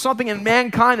 because there's something in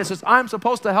mankind that says, I'm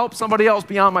supposed to help somebody else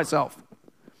beyond myself.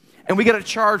 And we get a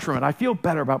charge from it. I feel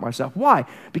better about myself. Why?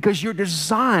 Because you're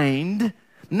designed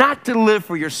not to live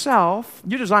for yourself.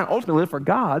 You're designed ultimately to live for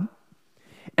God.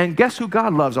 And guess who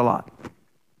God loves a lot?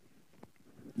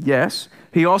 Yes,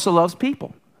 he also loves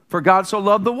people. For God so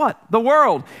loved the what? The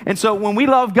world. And so when we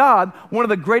love God, one of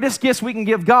the greatest gifts we can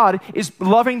give God is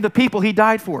loving the people he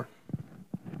died for.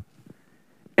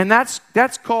 And that's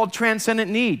called transcendent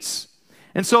needs.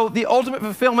 And so the ultimate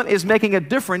fulfillment is making a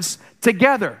difference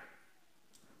together.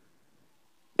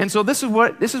 And so this is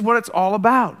what it's all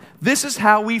about. This is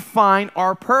how we find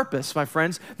our purpose, my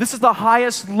friends. This is the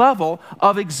highest level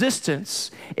of existence,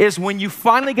 is when you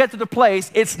finally get to the place,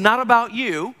 it's not about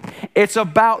you. It's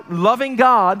about loving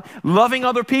God, loving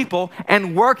other people,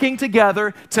 and working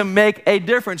together to make a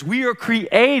difference. We are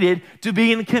created to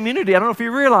be in community. I don't know if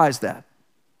you realize that.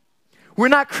 We're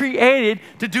not created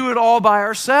to do it all by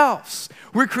ourselves.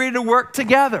 We're created to work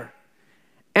together.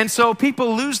 And so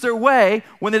people lose their way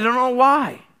when they don't know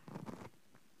why.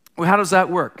 Well, how does that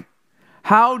work?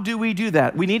 How do we do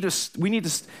that? We need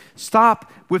to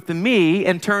stop with the me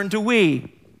and turn to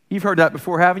we. You've heard that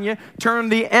before, haven't you? Turn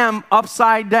the M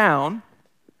upside down,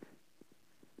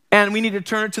 and we need to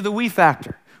turn it to the we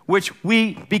factor, which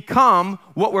we become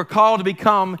what we're called to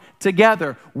become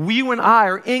together. You and I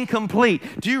are incomplete.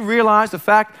 Do you realize the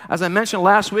fact, as I mentioned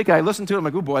last week, I listened to it, I'm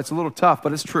like, oh boy, it's a little tough,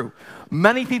 but it's true.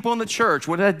 Many people in the church,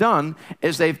 what they've done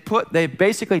is they've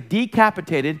basically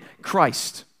decapitated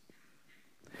Christ.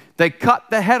 They cut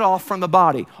the head off from the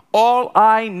body. All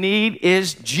I need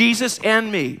is Jesus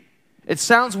and me. It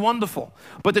sounds wonderful,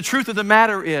 but the truth of the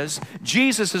matter is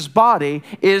Jesus' body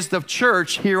is the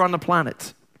church here on the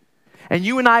planet. And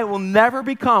you and I will never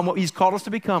become what he's called us to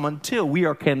become until we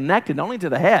are connected not only to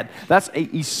the head. That's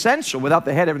essential. Without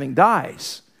the head, everything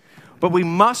dies. But we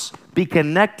must be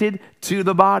connected to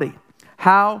the body.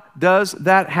 How does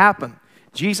that happen?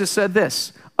 Jesus said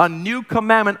this, a new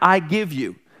commandment I give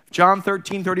you. John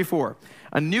 13:34.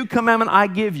 A new commandment I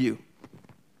give you,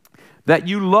 that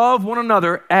you love one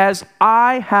another as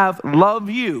I have loved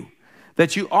you,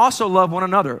 that you also love one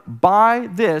another. By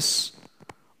this,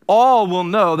 all will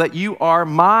know that you are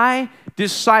my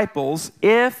disciples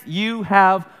if you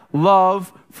have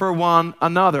love for one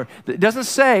another. It doesn't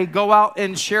say go out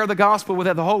and share the gospel with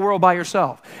the whole world by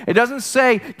yourself. It doesn't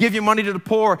say give your money to the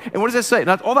poor. And what does it say?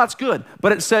 All that's good.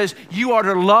 But it says you are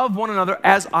to love one another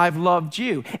as I've loved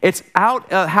you. It's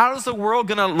out. How is the world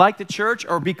going to like the church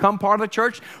or become part of the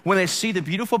church? When they see the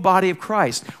beautiful body of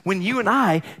Christ. When you and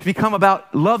I become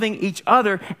about loving each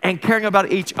other and caring about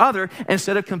each other,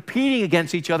 instead of competing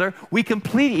against each other, we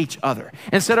complete each other.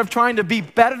 Instead of trying to be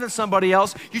better than somebody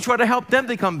else, you try to help them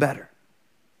become better.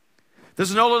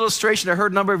 There's an old illustration I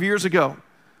heard a number of years ago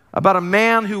about a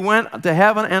man who went to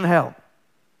heaven and hell.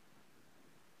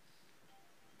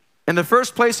 And the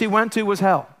first place he went to was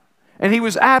hell. And he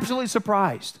was absolutely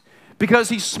surprised because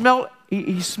he smelled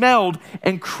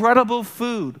incredible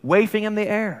food wafting in the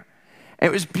air. And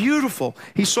it was beautiful.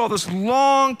 He saw this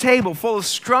long table full of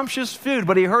scrumptious food,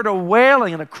 but he heard a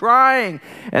wailing and a crying.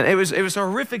 And it was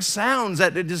horrific sounds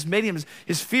that it just made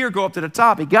his fear go up to the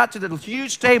top. He got to the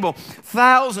huge table,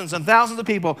 thousands and thousands of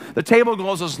people. The table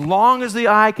goes as long as the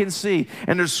eye can see.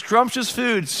 And there's scrumptious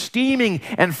food, steaming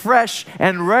and fresh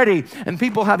and ready. And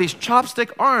people have these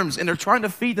chopstick arms, and they're trying to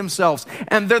feed themselves.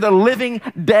 And they're the living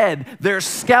dead. They're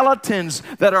skeletons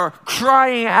that are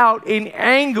crying out in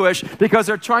anguish because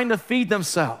they're trying to feed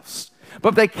themselves,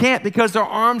 but they can't because their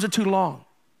arms are too long.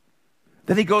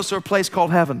 Then he goes to a place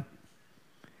called heaven,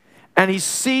 and he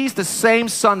sees the same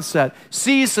sunset,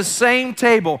 sees the same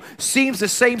table, sees the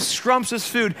same scrumptious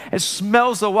food, and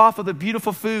smells the waft of the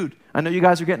beautiful food. I know you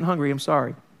guys are getting hungry, I'm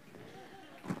sorry.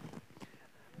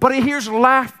 But he hears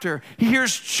laughter, he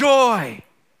hears joy,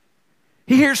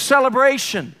 he hears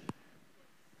celebration.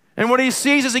 And what he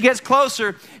sees as he gets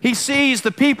closer, he sees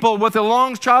the people with the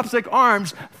long chopstick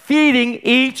arms feeding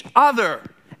each other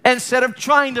instead of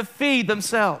trying to feed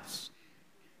themselves.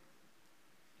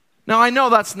 Now, I know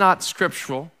that's not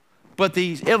scriptural, but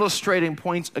the illustrating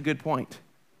point's a good point.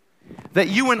 That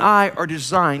you and I are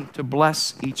designed to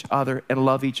bless each other and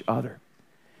love each other.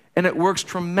 And it works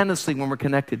tremendously when we're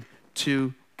connected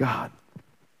to God.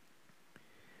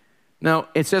 Now,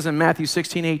 it says in Matthew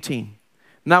 16:18,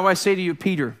 "Now I say to you,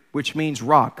 Peter," which means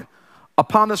rock,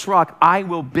 "upon this rock I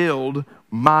will build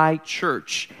my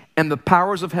church, and the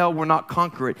powers of hell will not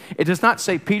conquer it." It does not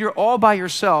say, Peter, all by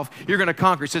yourself, you're going to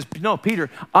conquer. It says, no, Peter,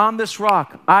 on this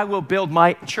rock I will build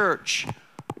my church.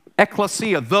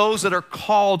 Ecclesia, those that are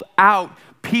called out,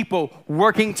 people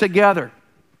working together.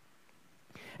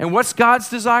 And what's God's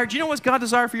desire? Do you know what God's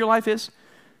desire for your life is?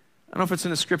 I don't know if it's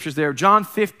in the scriptures there. John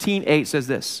 15:8 says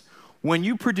this, "When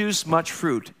you produce much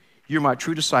fruit, you're my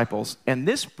true disciples, and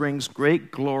this brings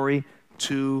great glory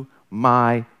to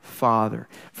my Father."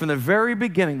 From the very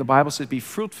beginning, the Bible says, be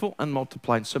fruitful and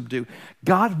multiply and subdue.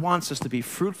 God wants us to be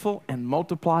fruitful and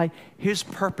multiply his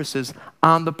purposes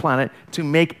on the planet to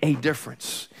make a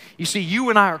difference. You see, you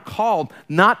and I are called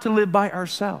not to live by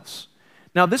ourselves.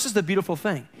 Now, this is the beautiful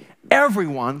thing.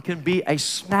 Everyone can be a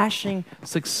smashing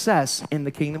success in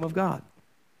the kingdom of God.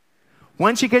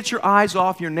 Once you get your eyes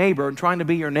off your neighbor and trying to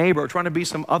be your neighbor or trying to be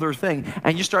some other thing,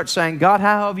 and you start saying, God,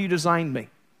 how have you designed me?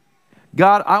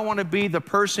 God, I want to be the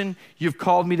person you've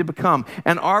called me to become.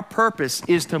 And our purpose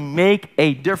is to make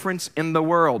a difference in the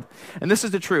world. And this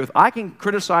is the truth. I can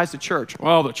criticize the church.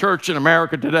 Well, the church in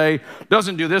America today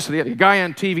doesn't do this. The guy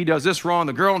on TV does this wrong.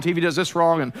 The girl on TV does this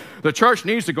wrong. And the church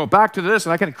needs to go back to this.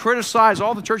 And I can criticize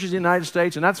all the churches in the United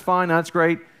States, and that's fine. That's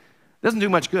great. It doesn't do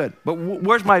much good. But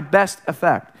where's my best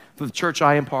effect? For the church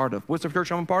I am part of. What's the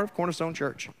church I'm a part of? Cornerstone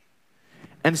Church.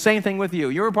 And same thing with you.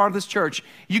 You're a part of this church.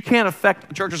 You can't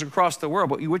affect churches across the world,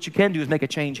 but what you can do is make a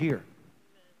change here.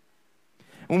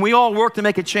 When we all work to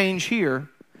make a change here,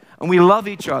 and we love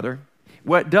each other,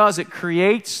 what it does, it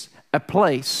creates a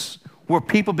place where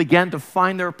people begin to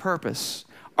find their purpose,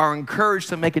 are encouraged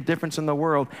to make a difference in the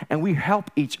world, and we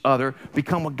help each other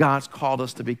become what God's called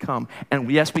us to become. And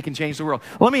yes, we can change the world.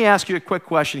 Let me ask you a quick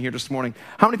question here this morning.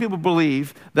 How many people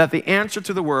believe that the answer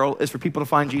to the world is for people to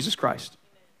find Jesus Christ?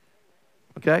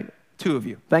 Okay? 2 of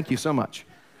you. Thank you so much.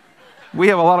 We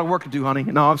have a lot of work to do, honey.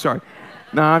 No, I'm sorry.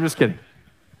 No, I'm just kidding.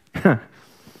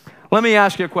 Let me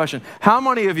ask you a question. How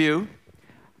many of you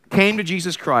came to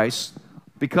Jesus Christ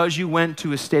because you went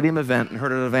to a stadium event and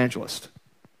heard an evangelist?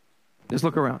 Just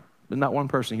look around. There's not one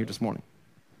person here this morning.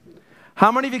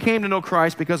 How many of you came to know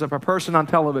Christ because of a person on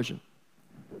television?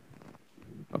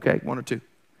 Okay, 1 or 2.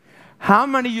 How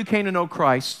many of you came to know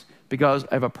Christ because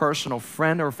of a personal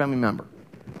friend or a family member?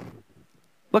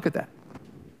 Look at that.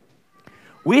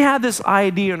 We have this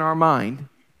idea in our mind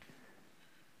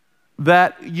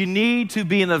that you need to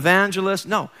be an evangelist.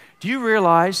 No. Do you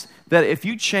realize that if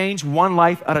you change one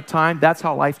life at a time, that's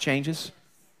how life changes?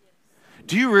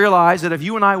 Do you realize that if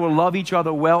you and I will love each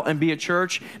other well and be a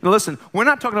church? Now listen, we're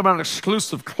not talking about an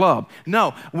exclusive club.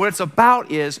 No, what it's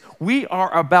about is we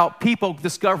are about people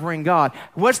discovering God.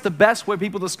 What's the best way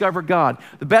people discover God?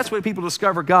 The best way people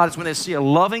discover God is when they see a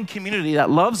loving community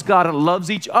that loves God and loves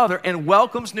each other and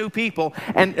welcomes new people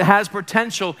and has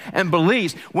potential and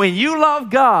beliefs. When you love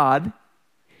God,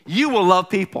 you will love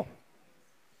people.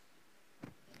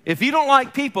 If you don't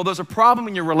like people, there's a problem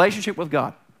in your relationship with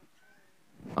God.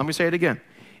 Let me say it again.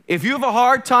 If you have a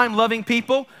hard time loving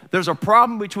people, there's a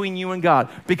problem between you and God,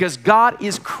 because God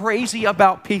is crazy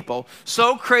about people,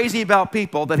 so crazy about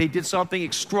people that he did something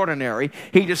extraordinary.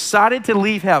 He decided to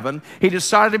leave heaven. He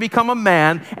decided to become a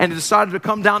man, and he decided to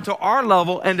come down to our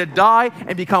level and to die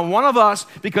and become one of us,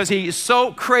 because he is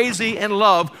so crazy in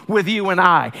love with you and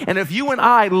I. And if you and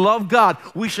I love God,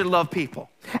 we should love people.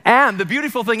 And the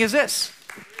beautiful thing is this.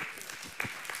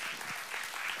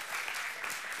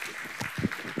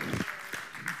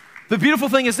 The beautiful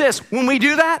thing is this, when we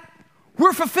do that,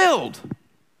 we're fulfilled.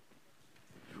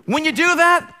 When you do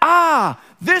that,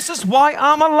 this is why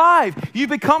I'm alive. You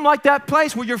become like that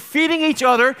place where you're feeding each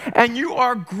other and you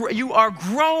are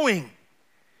growing.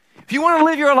 If you want to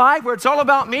live your life where it's all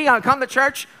about me, I come to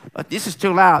church, but this is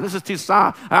too loud, this is too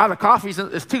soft, the coffee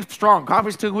is too strong,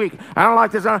 coffee's too weak, I don't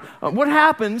like this. What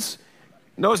happens?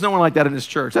 There's no one like that in this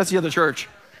church. That's the other church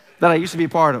that I used to be a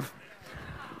part of.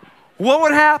 What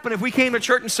would happen if we came to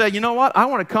church and said, you know what, I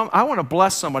want to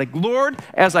bless somebody. Lord,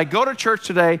 as I go to church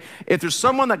today, if there's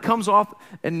someone that comes off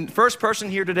in first person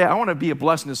here today, I want to be a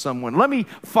blessing to someone. Let me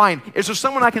find, is there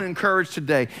someone I can encourage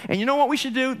today? And you know what we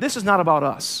should do? This is not about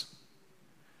us.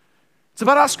 It's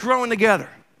about us growing together.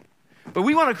 But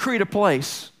we want to create a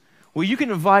place where you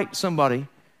can invite somebody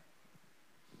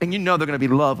and you know they're going to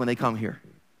be loved when they come here.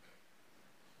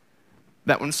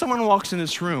 That when someone walks in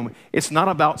this room, it's not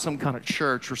about some kind of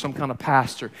church or some kind of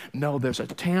pastor. No, there's a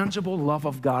tangible love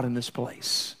of God in this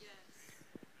place.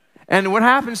 And what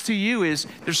happens to you is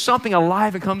there's something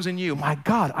alive that comes in you. My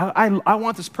God, I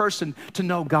want this person to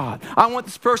know God. I want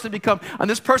this person to become, and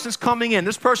this person's coming in.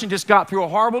 This person just got through a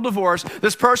horrible divorce.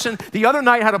 This person the other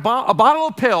night had a bottle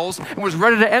of pills and was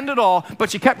ready to end it all,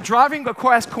 but she kept driving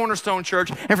across Cornerstone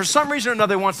Church, and for some reason or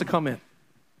another wants to come in.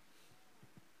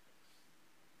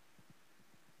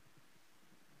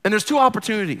 And there's two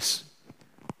opportunities.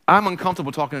 I'm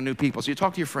uncomfortable talking to new people, so you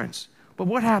talk to your friends. But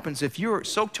what happens if you're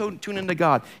so tuned into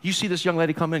God, you see this young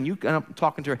lady come in, you end up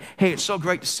talking to her, hey, it's so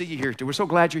great to see you here. We're so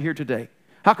glad you're here today.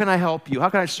 How can I help you? How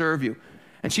can I serve you?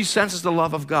 And she senses the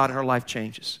love of God and her life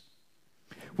changes.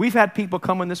 We've had people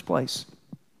come in this place.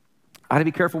 I got to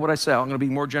be careful what I say. I'm going to be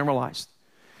more generalized.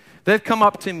 They've come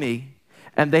up to me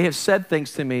and they have said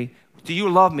things to me. Do you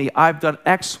love me? I've done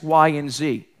X, Y, and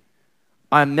Z.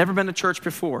 I've never been to church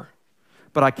before,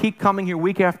 but I keep coming here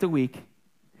week after week,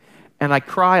 and I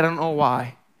cry, I don't know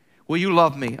why. Will you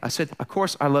love me? I said, of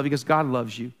course I love you because God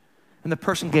loves you. And the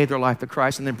person gave their life to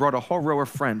Christ, and they brought a whole row of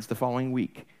friends the following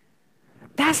week.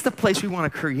 That's the place we want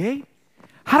to create.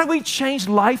 How do we change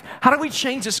life? How do we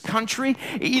change this country?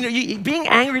 You know, being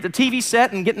angry at the TV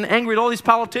set and getting angry at all these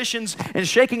politicians and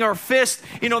shaking our fist,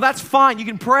 that's fine. You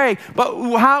can pray.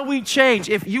 But how we change,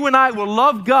 if you and I will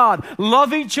love God,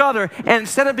 love each other, and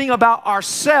instead of being about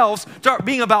ourselves, start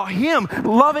being about Him,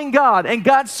 loving God. And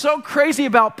God's so crazy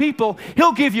about people,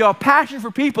 He'll give you a passion for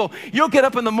people. You'll get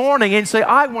up in the morning and say,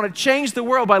 I want to change the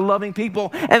world by loving people.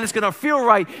 And it's going to feel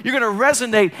right. You're going to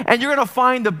resonate, and you're going to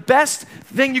find the best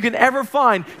thing you can ever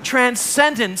find.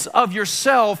 Transcendence of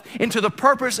yourself into the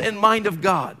purpose and mind of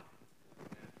God.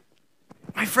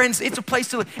 My friends, it's a place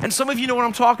to live. And some of you know what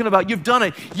I'm talking about. You've done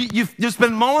it. There's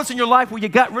been moments in your life where you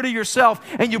got rid of yourself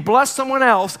and you blessed someone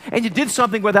else and you did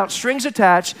something without strings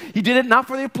attached. You did it not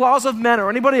for the applause of men or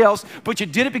anybody else, but you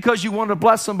did it because you wanted to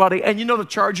bless somebody, and you know the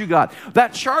charge you got.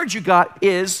 That charge you got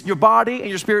is your body and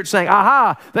your spirit saying,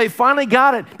 aha, they finally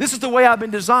got it. This is the way I've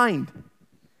been designed.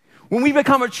 When we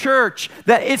become a church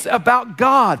that it's about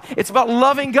God, it's about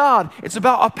loving God, it's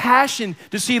about a passion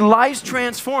to see lives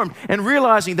transformed and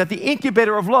realizing that the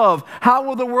incubator of love, how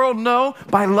will the world know?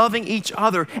 By loving each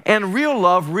other. And real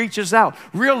love reaches out.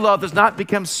 Real love does not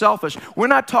become selfish. We're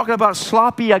not talking about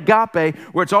sloppy agape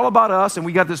where it's all about us and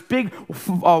we got this big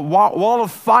wall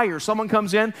of fire. Someone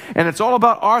comes in and it's all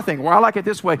about our thing. Well, I like it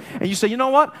this way. And you say, you know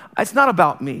what? It's not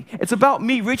about me. It's about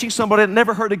me reaching somebody that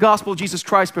never heard the gospel of Jesus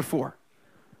Christ before.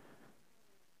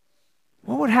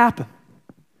 What would happen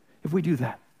if we do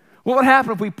that? What would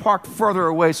happen if we parked further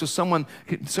away so someone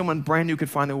brand new could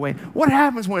find their way? What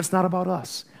happens when it's not about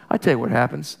us? I tell you what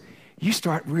happens. You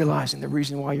start realizing the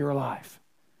reason why you're alive.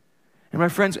 And my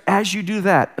friends, as you do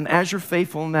that and as you're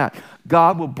faithful in that,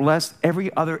 God will bless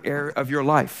every other area of your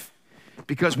life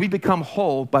because we become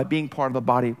whole by being part of the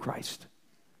body of Christ.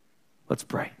 Let's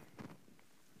pray.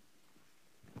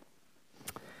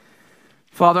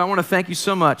 Father, I want to thank you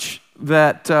so much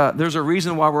that there's a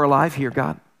reason why we're alive here,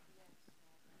 God.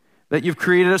 That you've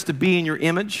created us to be in your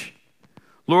image.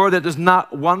 Lord, that there's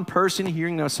not one person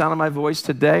hearing the sound of my voice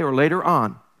today or later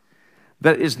on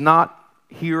that is not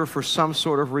here for some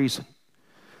sort of reason.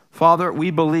 Father, we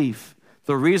believe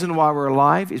The reason why we're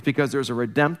alive is because there's a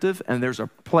redemptive and there's a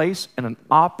place and an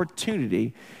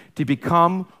opportunity to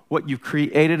become what you've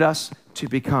created us to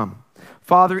become.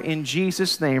 Father, in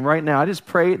Jesus' name, right now, I just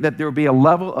pray that there will be a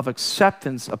level of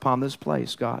acceptance upon this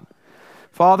place, God.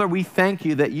 Father, we thank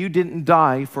you that you didn't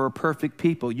die for a perfect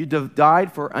people. You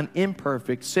died for an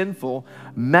imperfect, sinful,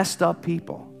 messed up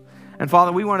people. And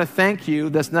Father, we want to thank you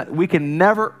that we can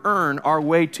never earn our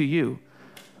way to you,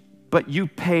 but you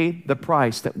paid the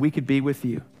price that we could be with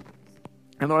you.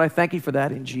 And Lord, I thank you for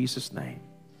that in Jesus' name.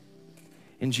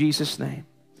 In Jesus' name.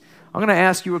 I'm going to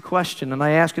ask you a question, and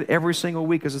I ask it every single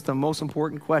week because it's the most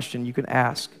important question you can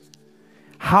ask.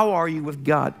 How are you with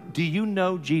God? Do you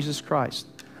know Jesus Christ?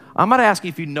 I'm not asking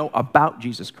if you know about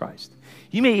Jesus Christ.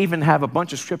 You may even have a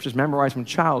bunch of scriptures memorized from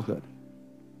childhood.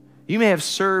 You may have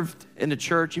served in the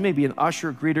church. You may be an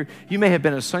usher, greeter. You may have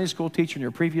been a Sunday school teacher in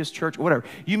your previous church, or whatever.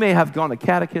 You may have gone to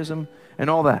catechism and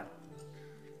all that.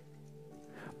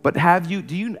 But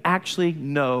do you actually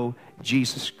know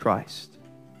Jesus Christ?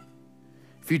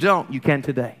 If you don't, you can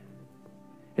today.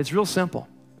 It's real simple.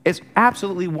 It's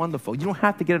absolutely wonderful. You don't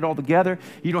have to get it all together.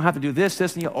 You don't have to do this,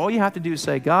 and all you have to do is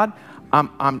say, God,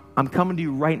 I'm coming to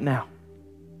you right now.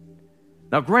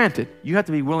 Now, granted, you have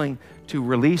to be willing to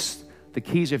release the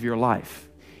keys of your life.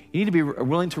 You need to be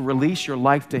willing to release your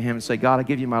life to him and say, God, I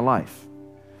give you my life.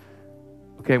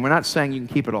 Okay, we're not saying you can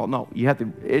keep it all. No, you have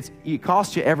to. It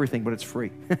costs you everything, but it's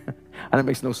free. And it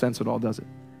makes no sense at all, does it?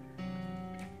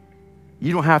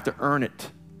 You don't have to earn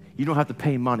it. You don't have to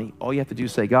pay money. All you have to do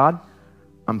is say, God,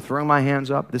 I'm throwing my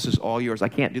hands up. This is all yours. I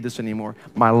can't do this anymore.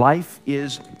 My life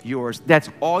is yours. That's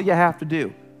all you have to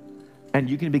do. And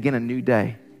you can begin a new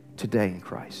day today in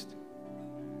Christ.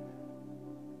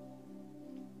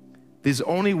 There's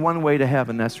only one way to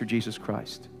heaven, that's through Jesus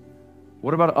Christ.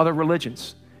 What about other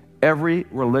religions? Every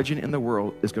religion in the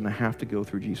world is going to have to go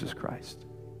through Jesus Christ.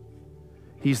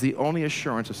 He's the only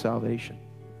assurance of salvation.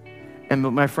 And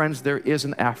my friends, there is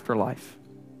an afterlife.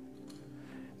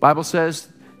 Bible says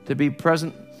to be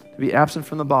present, to be absent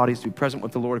from the body is to be present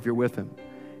with the Lord if you're with him.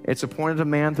 It's appointed a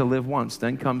man to live once,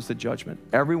 then comes the judgment.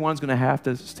 Everyone's going to have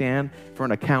to stand for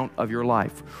an account of your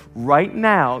life. Right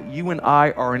now, you and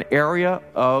I are an area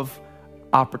of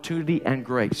opportunity and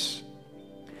grace.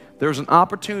 There's an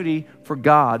opportunity for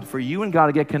God, for you and God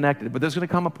to get connected, but there's going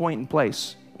to come a point in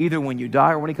place, either when you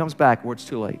die or when he comes back, where it's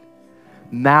too late.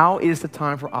 Now is the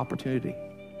time for opportunity.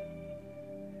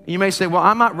 You may say, well,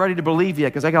 I'm not ready to believe yet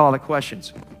because I got a lot of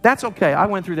questions. That's okay. I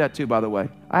went through that too, by the way.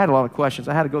 I had a lot of questions.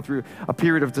 I had to go through a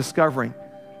period of discovering.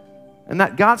 And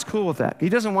that God's cool with that. He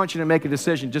doesn't want you to make a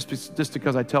decision just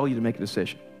because I tell you to make a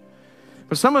decision.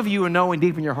 But some of you are knowing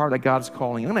deep in your heart that God's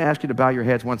calling. I'm going to ask you to bow your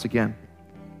heads once again.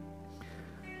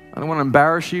 I don't want to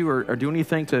embarrass you or do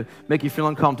anything to make you feel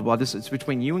uncomfortable. It's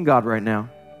between you and God right now.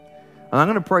 And I'm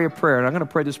going to pray a prayer, and I'm going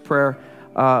to pray this prayer.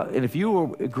 And if you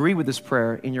will agree with this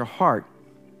prayer in your heart,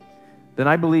 then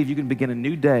I believe you can begin a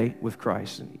new day with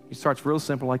Christ. And it starts real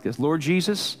simple like this. Lord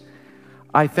Jesus,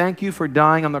 I thank you for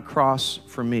dying on the cross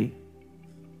for me.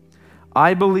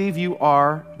 I believe you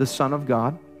are the Son of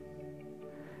God.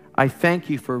 I thank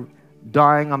you for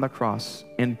dying on the cross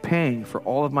and paying for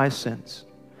all of my sins.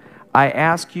 I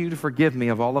ask you to forgive me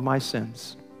of all of my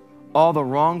sins, all the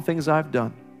wrong things I've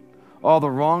done, all the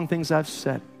wrong things I've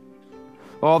said,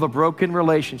 all the broken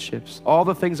relationships, all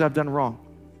the things I've done wrong.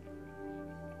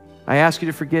 I ask you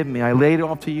to forgive me. I lay it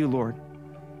all to you, Lord.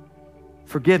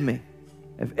 Forgive me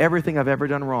of everything I've ever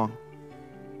done wrong,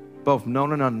 both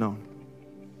known and unknown.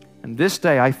 And this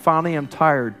day, I finally am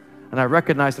tired, and I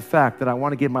recognize the fact that I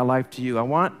want to give my life to you. I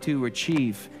want to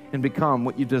achieve and become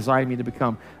what you designed me to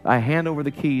become. I hand over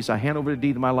the keys. I hand over the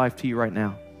deed of my life to you right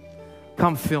now.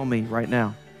 Come fill me right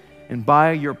now. And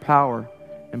by your power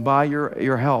and by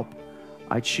your help,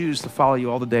 I choose to follow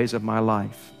you all the days of my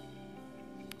life.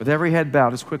 With every head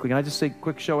bowed, just quickly, can I just say,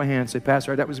 quick show of hands? Say,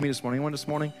 Pastor, that was me this morning. Anyone this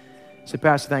morning? Say,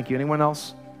 Pastor, thank you. Anyone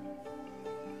else?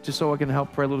 Just so I can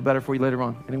help pray a little better for you later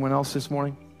on. Anyone else this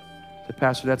morning? Say,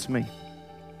 Pastor, that's me.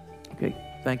 Okay,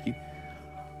 thank you.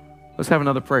 Let's have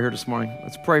another prayer here this morning.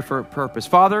 Let's pray for a purpose.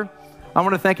 Father, I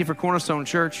want to thank you for Cornerstone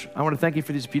Church. I want to thank you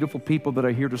for these beautiful people that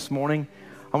are here this morning.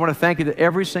 I want to thank you that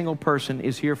every single person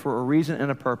is here for a reason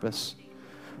and a purpose.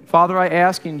 Father, I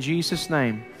ask in Jesus'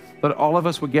 name that all of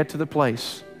us would get to the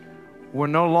place where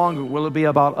no longer will it be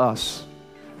about us.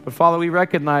 But Father, we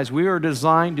recognize we are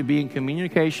designed to be in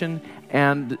communication,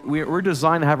 and we're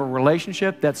designed to have a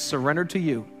relationship that's surrendered to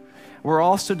you. We're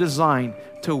also designed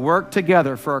to work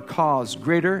together for a cause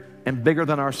greater and bigger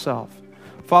than ourselves.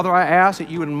 Father, I ask that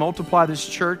you would multiply this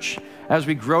church as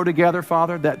we grow together,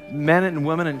 Father, that men and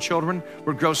women and children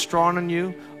would grow strong in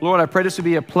you. Lord, I pray this would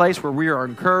be a place where we are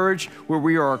encouraged, where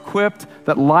we are equipped,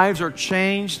 that lives are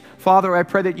changed. Father, I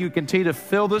pray that you continue to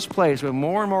fill this place with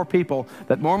more and more people,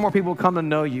 that more and more people come to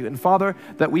know you. And Father,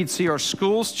 that we'd see our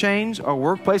schools change, our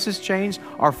workplaces change,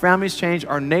 our families change,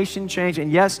 our nation change, and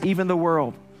yes, even the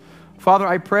world. Father,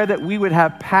 I pray that we would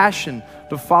have passion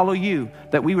to follow you,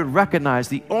 that we would recognize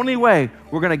the only way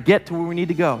we're going to get to where we need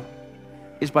to go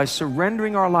is by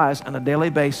surrendering our lives on a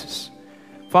daily basis.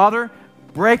 Father,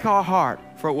 break our heart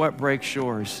for what breaks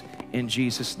yours in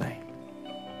Jesus' name.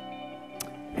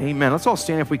 Amen. Let's all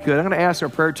stand if we could. I'm going to ask our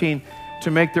prayer team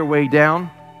to make their way down.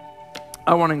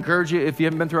 I want to encourage you, if you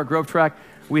haven't been through our Grove Track,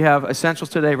 we have essentials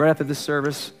today right after this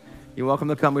service. You're welcome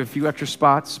to come. We have a few extra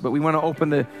spots, but we want to open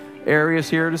the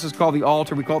areas here. This is called the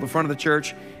altar. We call it the front of the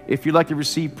church. If you'd like to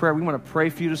receive prayer, we want to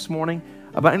pray for you this morning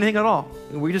about anything at all.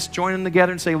 And we just join in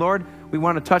together and say, Lord, we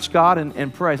want to touch God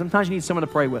and pray. Sometimes you need someone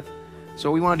to pray with.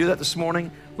 So we want to do that this morning.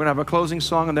 We're going to have a closing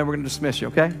song, and then we're going to dismiss you,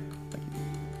 okay?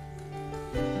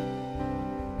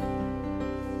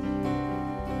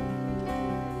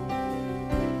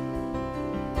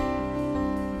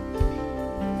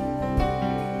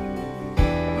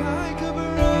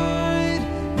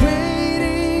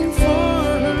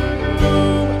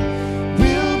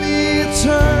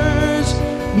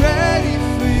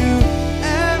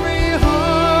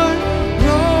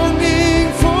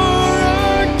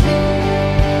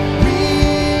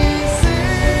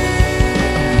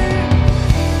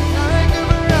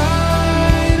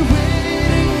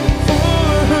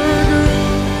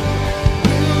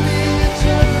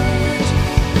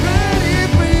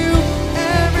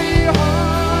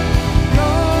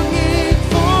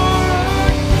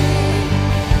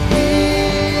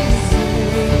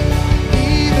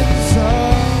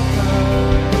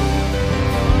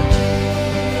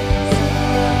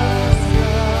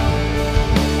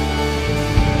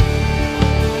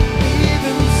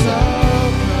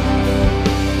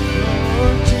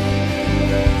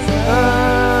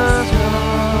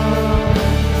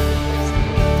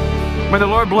 May the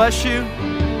Lord bless you,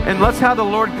 and let's have the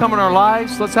Lord come in our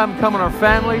lives. Let's have him come in our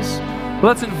families.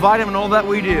 Let's invite him in all that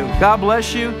we do. God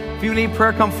bless you. If you need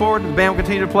prayer, come forward, and the band will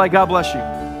continue to play. God bless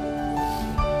you.